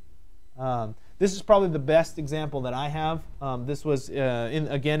it. This is probably the best example that I have. This was,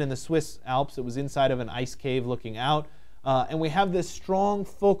 again, in the Swiss Alps. It was inside of an ice cave looking out. And we have this strong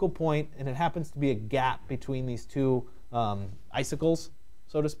focal point, and it happens to be a gap between these two icicles,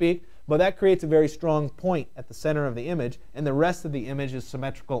 so to speak. But that creates a very strong point at the center of the image, and the rest of the image is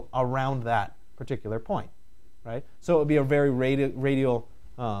symmetrical around that particular point, right? So it would be a very radial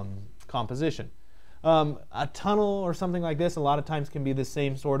composition. A tunnel or something like this a lot of times can be the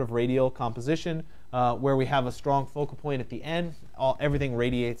same sort of radial composition where we have a strong focal point at the end. Everything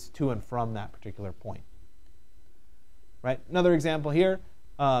radiates to and from that particular point. Right? Another example here,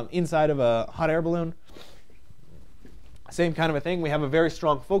 inside of a hot air balloon. Same kind of a thing. We have a very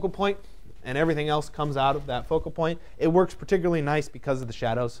strong focal point, and everything else comes out of that focal point. It works particularly nice because of the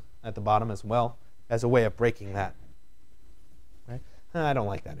shadows at the bottom as well, as a way of breaking that. Right? I don't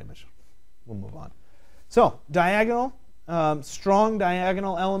like that image. We'll move on. So, diagonal. Strong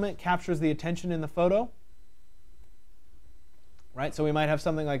diagonal element captures the attention in the photo. Right? So we might have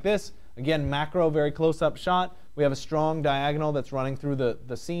something like this. Again, macro, very close-up shot. We have a strong diagonal that's running through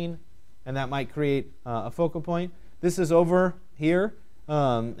the scene, and that might create a focal point. This is over here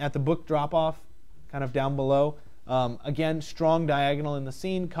at the book drop-off, kind of down below. Again, strong diagonal in the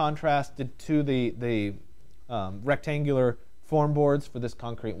scene, contrasted to the rectangular form boards for this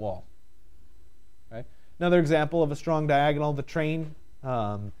concrete wall. Okay? Another example of a strong diagonal, the train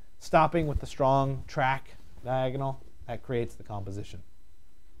stopping with the strong track diagonal. That creates the composition.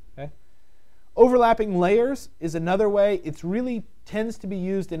 Okay? Overlapping layers is another way. It really tends to be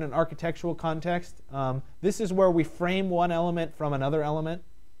used in an architectural context. This is where we frame one element from another element.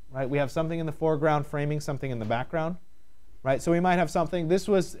 Right? We have something in the foreground framing something in the background. Right? So we might have something. This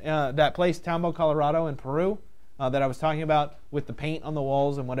was that place, Tambo, Colorado in Peru, that I was talking about with the paint on the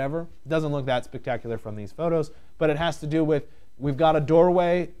walls and whatever. It doesn't look that spectacular from these photos, but it has to do with we've got a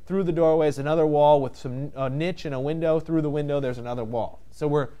doorway. Through the doorway is another wall with some niche and a window. Through the window, there's another wall. So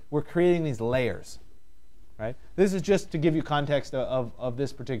we're creating these layers, right? This is just to give you context of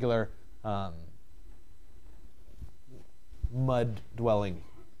this particular mud-dwelling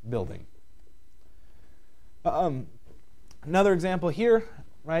building. Another example here,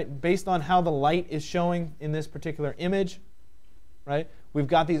 right? Based on how the light is showing in this particular image, right? We've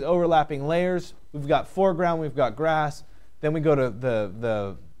got these overlapping layers. We've got foreground, we've got grass. Then we go to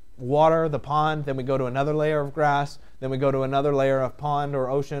the water, the pond. Then we go to another layer of grass. Then we go to another layer of pond or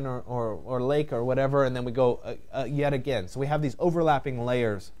ocean or lake or whatever. And then we go yet again. So we have these overlapping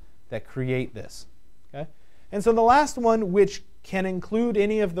layers that create this. Okay? And so the last one, which can include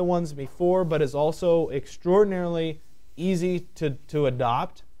any of the ones before, but is also extraordinarily easy to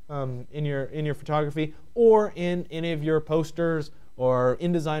adopt in your photography or in any of your posters or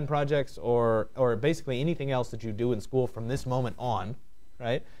InDesign projects or basically anything else that you do in school from this moment on,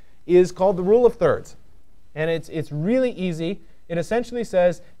 right, is called the rule of thirds. And it's really easy. It essentially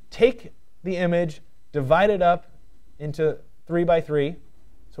says take the image, divide it up into 3 by 3,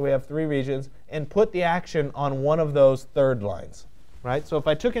 so we have 3 regions, and put the action on one of those third lines, right? So if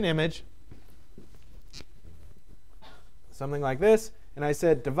I took an image, something like this, and I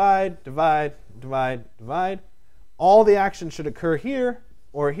said divide, divide, divide, divide, all the action should occur here,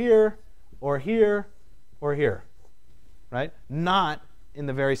 or here, or here, or here, right? Not in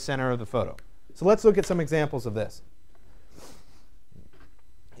the very center of the photo. So let's look at some examples of this.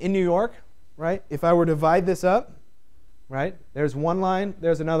 In New York, right, if I were to divide this up, right, there's one line,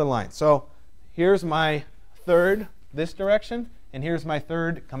 there's another line. So here's my third this direction, and here's my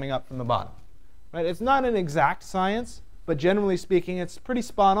third coming up from the bottom. Right? It's not an exact science, but generally speaking, it's pretty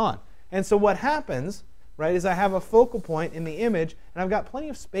spot on. And so what happens, right, is I have a focal point in the image, and I've got plenty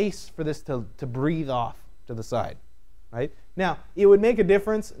of space for this to breathe off to the side. Right? Now, it would make a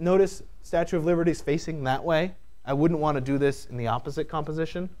difference. Notice Statue of Liberty is facing that way. I wouldn't want to do this in the opposite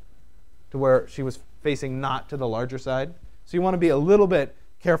composition, to where she was facing not to the larger side. So you want to be a little bit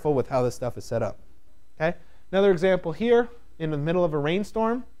careful with how this stuff is set up. Okay? Another example here, in the middle of a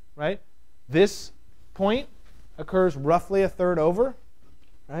rainstorm, right? This point occurs roughly a third over,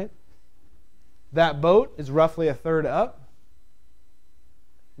 right? That boat is roughly a third up.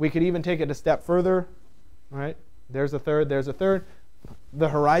 We could even take it a step further, right? There's a third, there's a third. The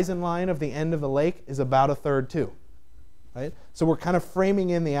horizon line of the end of the lake is about a third too, right? So we're kind of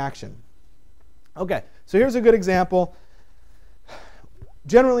framing in the action. Okay, so here's a good example.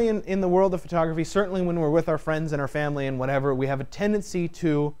 Generally in the world of photography, certainly when we're with our friends and our family and whatever, we have a tendency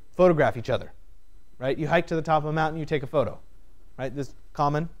to photograph each other, right? You hike to the top of a mountain, you take a photo, right? This is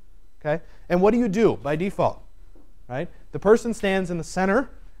common, okay? And what do you do by default, right? The person stands in the center,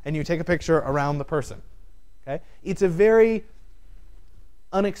 and you take a picture around the person, okay? It's a very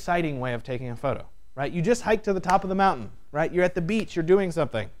unexciting way of taking a photo, right? You just hike to the top of the mountain, right? You're at the beach, you're doing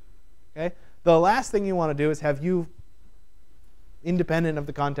something, okay? The last thing you want to do is have you independent of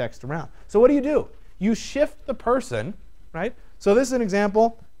the context around. So what do? You shift the person, right? So this is an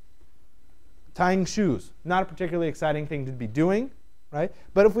example, tying shoes. Not a particularly exciting thing to be doing, right?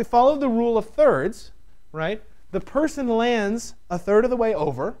 But if we follow the rule of thirds, right, the person lands a third of the way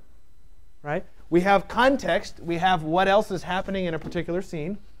over, right? We have context. We have what else is happening in a particular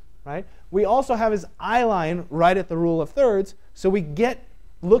scene, right? We also have his eye line right at the rule of thirds, so we get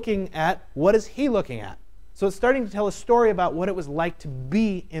looking at what is he looking at. So it's starting to tell a story about what it was like to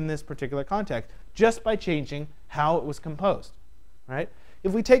be in this particular context just by changing how it was composed, right?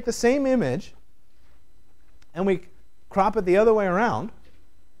 If we take the same image and we crop it the other way around,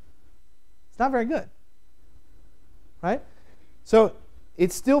 it's not very good, right? So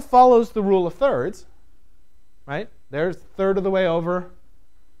it still follows the rule of thirds, right? There's a third of the way over,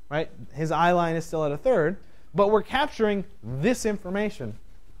 right? His eye line is still at a third, but we're capturing this information,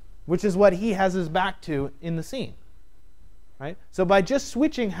 which is what he has his back to in the scene, right? So by just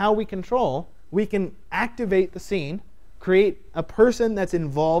switching how we control, we can activate the scene, create a person that's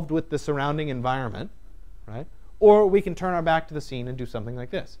involved with the surrounding environment, right? Or we can turn our back to the scene and do something like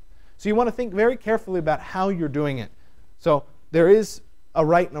this. So you want to think very carefully about how you're doing it. So there is a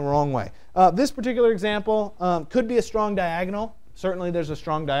right and a wrong way. This particular example could be a strong diagonal. Certainly there's a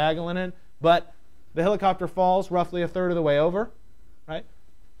strong diagonal in it, but the helicopter falls roughly a third of the way over, right?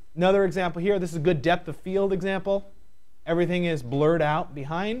 Another example here, this is a good depth of field example. Everything is blurred out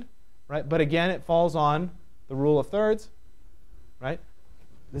behind, right? But again, it falls on the rule of thirds, right?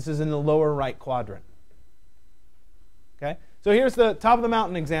 This is in the lower right quadrant. Okay? So here's the top of the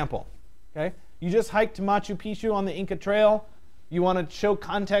mountain example. Okay? You just hiked to Machu Picchu on the Inca Trail. You want to show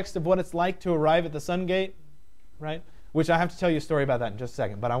context of what it's like to arrive at the Sun Gate, right? which I have to tell you a story about that in just a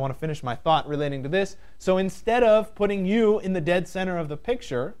second, but I want to finish my thought relating to this. So instead of putting you in the dead center of the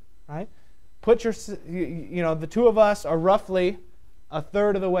picture, right, put the two of us are roughly a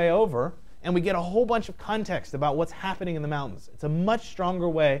third of the way over, and we get a whole bunch of context about what's happening in the mountains. It's a much stronger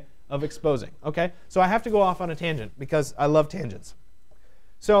way of exposing. Okay, so I have to go off on a tangent because I love tangents.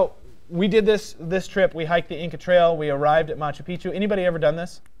 So we did this trip. We hiked the Inca Trail. We arrived at Machu Picchu. Anybody ever done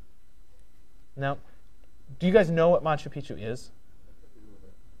this? No? Do you guys know what Machu Picchu is?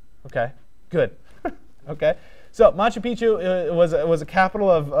 Okay, good. Okay, so Machu Picchu was a capital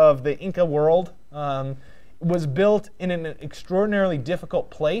of the Inca world. Was built in an extraordinarily difficult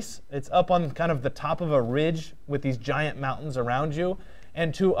place. It's up on kind of the top of a ridge with these giant mountains around you.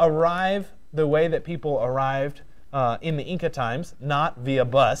 And to arrive the way that people arrived in the Inca times, not via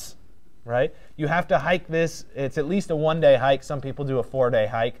bus, right? You have to hike this. It's at least a one-day hike. Some people do a 4-day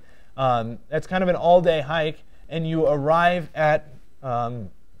hike. It's kind of an all-day hike, and you arrive at Machu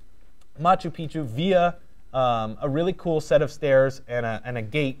Picchu via a really cool set of stairs and a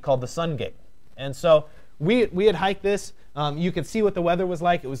gate called the Sun Gate. And so we had hiked this. You could see what the weather was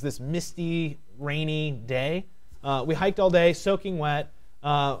like. It was this misty, rainy day. We hiked all day, soaking wet,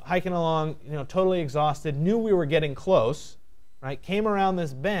 hiking along, totally exhausted. Knew we were getting close, right? Came around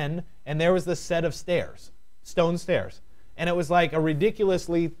this bend, and there was this set of stairs, stone stairs. And it was like a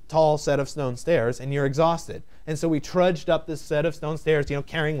ridiculously tall set of stone stairs, and you're exhausted. And so we trudged up this set of stone stairs,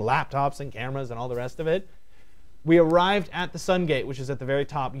 carrying laptops and cameras and all the rest of it. We arrived at the Sun Gate, which is at the very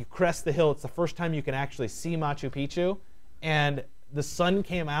top. You crest the hill. It's the first time you can actually see Machu Picchu. And the sun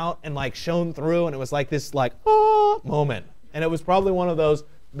came out and shone through, and it was like this moment. And it was probably one of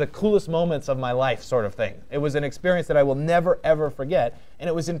the coolest moments of my life sort of thing. It was an experience that I will never, ever forget. And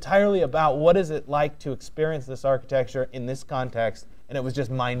it was entirely about what is it like to experience this architecture in this context. And it was just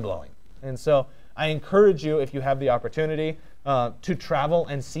mind-blowing. And so I encourage you, if you have the opportunity, to travel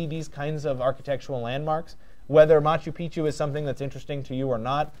and see these kinds of architectural landmarks. Whether Machu Picchu is something that's interesting to you or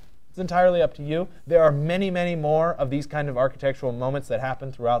not, it's entirely up to you. There are many, many more of these kind of architectural moments that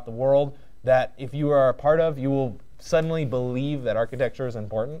happen throughout the world that if you are a part of, you will suddenly believe that architecture is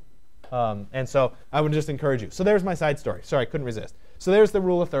important. And so I would just encourage you. So there's my side story. Sorry, I couldn't resist. So there's the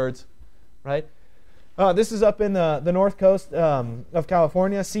rule of thirds, right? This is up in the north coast of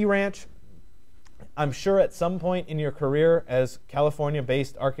California, Sea Ranch. I'm sure at some point in your career as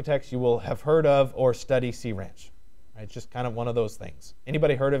California-based architects, you will have heard of or study Sea Ranch. Right? It's just kind of one of those things.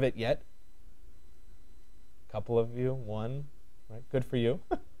 Anybody heard of it yet? A couple of you, one. Right? Good for you.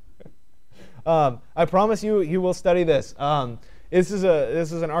 I promise you will study this. This is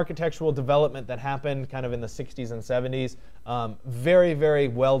an architectural development that happened kind of in the 60s and 70s. Very, very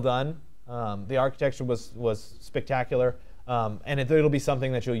well done. The architecture was spectacular. And it'll be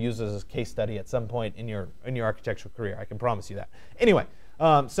something that you'll use as a case study at some point in your architectural career. I can promise you that. Anyway,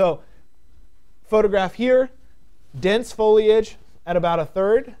 so photograph here, dense foliage at about a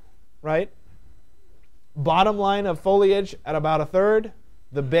third, right? Bottom line of foliage at about a third.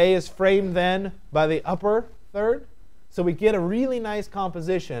 The bay is framed then by the upper third. So we get a really nice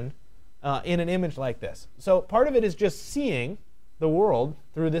composition in an image like this. So part of it is just seeing the world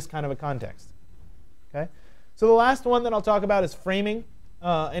through this kind of a context. Okay? So the last one that I'll talk about is framing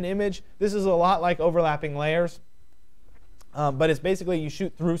an image. This is a lot like overlapping layers. But it's basically you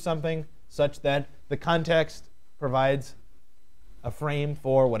shoot through something such that the context provides a frame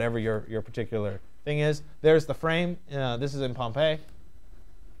for whatever your particular thing is. There's the frame. This is in Pompeii.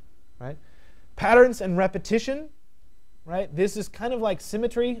 Right? Patterns and repetition. Right? This is kind of like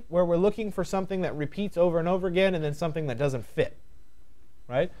symmetry, where we're looking for something that repeats over and over again and then something that doesn't fit.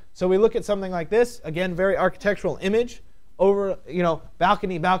 Right? So we look at something like this, again, very architectural image, over,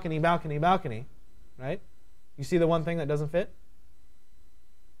 balcony, balcony, balcony, balcony, right? You see the one thing that doesn't fit?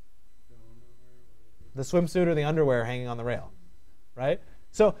 The swimsuit or the underwear hanging on the rail, right?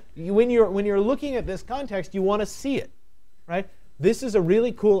 So when you're looking at this context, you want to see it, right? This is a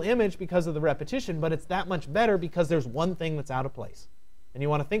really cool image because of the repetition, but it's that much better because there's one thing that's out of place. And you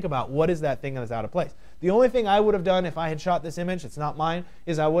want to think about what is that thing that's out of place. The only thing I would have done if I had shot this image, it's not mine,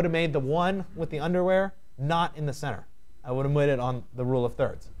 is I would have made the one with the underwear not in the center. I would have made it on the rule of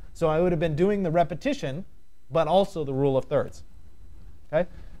thirds. So I would have been doing the repetition, but also the rule of thirds. Okay?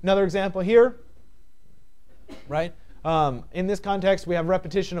 Another example here, right? In this context, we have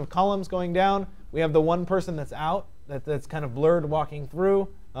repetition of columns going down. We have the one person that's out, that's kind of blurred walking through.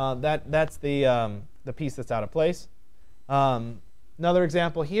 That's the piece that's out of place. Another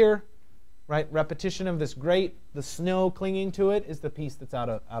example here, right? Repetition of this grate, the snow clinging to it is the piece that's out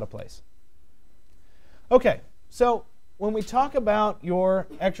of place. Okay, so when we talk about your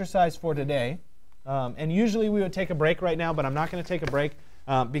exercise for today, And usually we would take a break right now, but I'm not going to take a break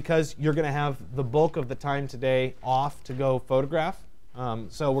because you're going to have the bulk of the time today off to go photograph.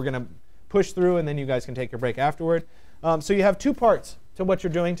 So we're going to push through, and then you guys can take your break afterward. So you have two parts to what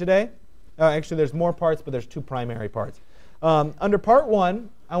you're doing today. Actually, there's more parts, but there's two primary parts. Under part one,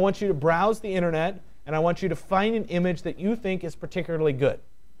 I want you to browse the internet, and I want you to find an image that you think is particularly good.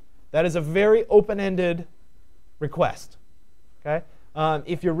 That is a very open-ended request. Okay?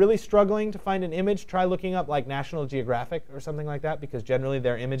 If you're really struggling to find an image, try looking up like National Geographic or something like that, because generally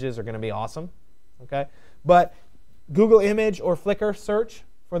their images are going to be awesome. Okay? But Google image or Flickr search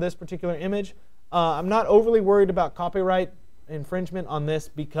for this particular image. I'm not overly worried about copyright infringement on this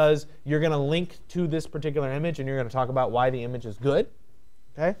because you're going to link to this particular image and you're going to talk about why the image is good.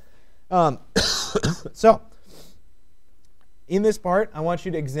 Okay? So in this part, I want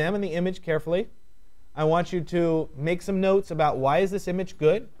you to examine the image carefully. I want you to make some notes about why is this image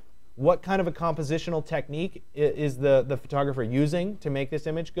good? What kind of a compositional technique is the photographer using to make this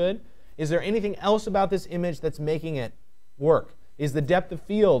image good? Is there anything else about this image that's making it work? Is the depth of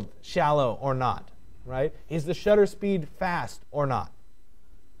field shallow or not? Right? Is the shutter speed fast or not?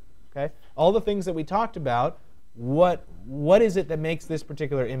 Okay? All the things that we talked about, what is it that makes this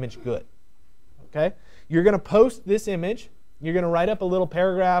particular image good? Okay? You're going to post this image. You're going to write up a little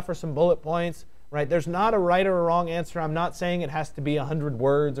paragraph or some bullet points. Right? There's not a right or a wrong answer. I'm not saying it has to be 100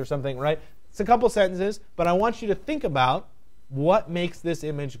 words or something. Right? It's a couple sentences, but I want you to think about what makes this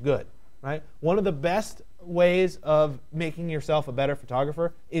image good. Right? One of the best ways of making yourself a better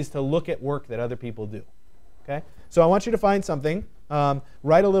photographer is to look at work that other people do. Okay? So I want you to find something,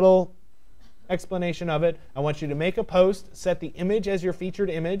 write a little explanation of it. I want you to make a post, set the image as your featured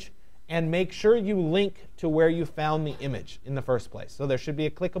image, and make sure you link to where you found the image in the first place. So there should be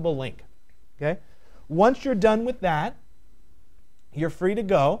a clickable link. Okay? Once you're done with that, you're free to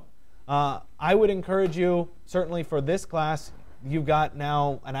go. I would encourage you, certainly for this class, you've got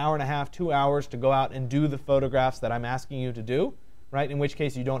now an hour and a half, 2 hours to go out and do the photographs that I'm asking you to do, right? In which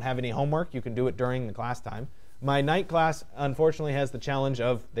case you don't have any homework. You can do it during the class time. My night class, unfortunately, has the challenge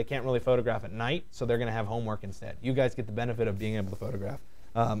of they can't really photograph at night, so they're going to have homework instead. You guys get the benefit of being able to photograph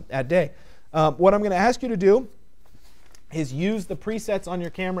at day. What I'm going to ask you to do is use the presets on your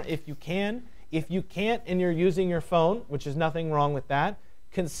camera if you can. If you can't and you're using your phone, which is nothing wrong with that,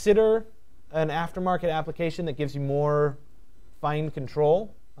 consider an aftermarket application that gives you more fine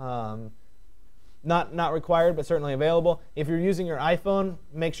control. Not required, but certainly available. If you're using your iPhone,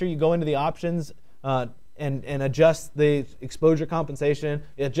 make sure you go into the options and adjust the exposure compensation.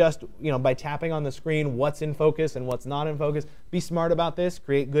 Adjust, by tapping on the screen what's in focus and what's not in focus. Be smart about this.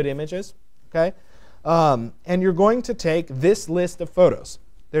 Create good images. Okay? And you're going to take this list of photos.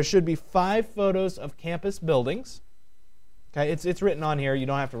 There should be 5 photos of campus buildings. Okay? It's written on here. You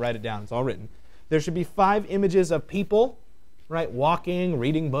don't have to write it down. It's all written. There should be 5 images of people. Right, walking,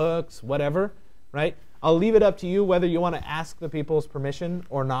 reading books, whatever, right? I'll leave it up to you whether you want to ask the people's permission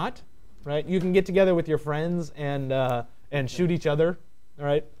or not, right? You can get together with your friends and shoot each other, all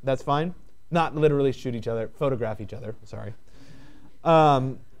right? That's fine. Not literally shoot each other, photograph each other, sorry.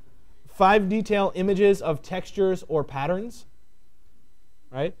 5 detail images of textures or patterns,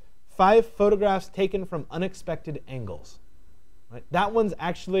 right? 5 photographs taken from unexpected angles. Right? That one's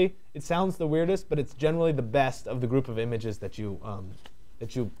actually, it sounds the weirdest, but it's generally the best of the group of images that you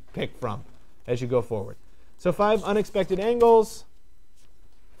pick from as you go forward. So 5 unexpected angles,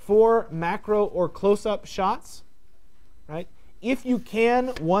 4 macro or close-up shots. Right? If you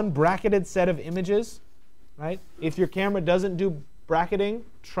can, 1 bracketed set of images. Right? If your camera doesn't do bracketing,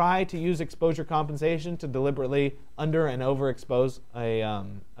 try to use exposure compensation to deliberately under and overexpose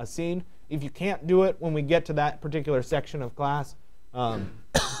a scene. If you can't do it when we get to that particular section of class,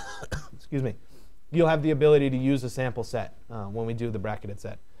 excuse me, you'll have the ability to use a sample set when we do the bracketed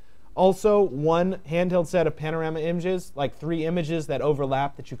set. Also, 1 handheld set of panorama images, like 3 images that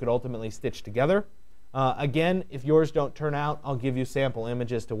overlap that you could ultimately stitch together. Again, if yours don't turn out, I'll give you sample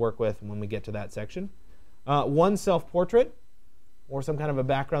images to work with when we get to that section. 1 self-portrait, or some kind of a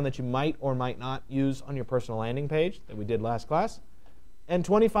background that you might or might not use on your personal landing page that we did last class. And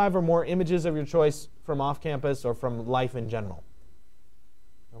 25 or more images of your choice from off-campus or from life in general.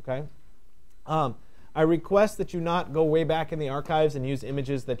 Okay? I request that you not go way back in the archives and use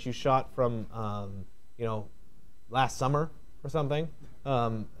images that you shot from, last summer or something.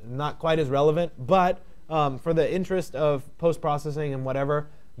 Not quite as relevant, but for the interest of post-processing and whatever,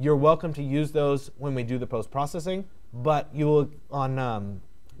 you're welcome to use those when we do the post-processing. But you will, on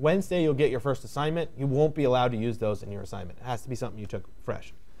Wednesday, you'll get your first assignment. You won't be allowed to use those in your assignment. It has to be something you took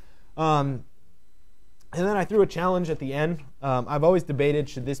fresh. And then I threw a challenge at the end. I've always debated,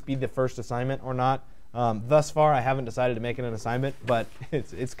 should this be the first assignment or not? Thus far, I haven't decided to make it an assignment, but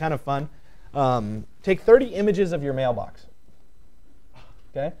it's kind of fun. Take 30 images of your mailbox.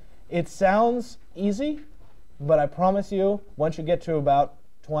 Okay? It sounds easy, but I promise you, once you get to about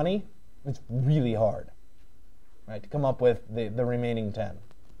 20, it's really hard, right, to come up with the remaining 10.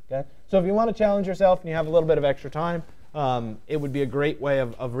 Okay? So if you want to challenge yourself and you have a little bit of extra time, it would be a great way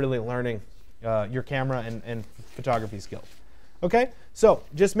of really learning your camera and photography skills. Okay? So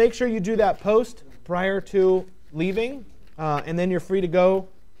just make sure you do that post prior to leaving, and then you're free to go.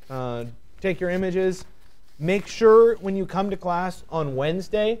 Take your images. Make sure when you come to class on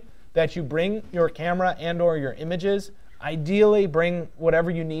Wednesday that you bring your camera and or your images. Ideally, bring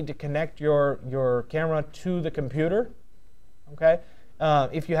whatever you need to connect your camera to the computer. Okay?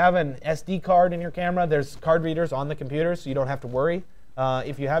 If you have an SD card in your camera, there's card readers on the computer, so you don't have to worry.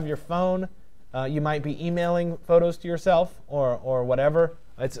 If you have your phone, you might be emailing photos to yourself or whatever.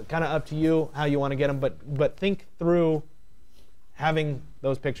 It's kind of up to you how you want to get them, but think through having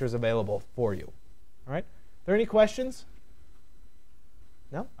those pictures available for you. All right? Are there any questions?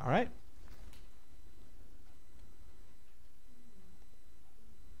 No? All right.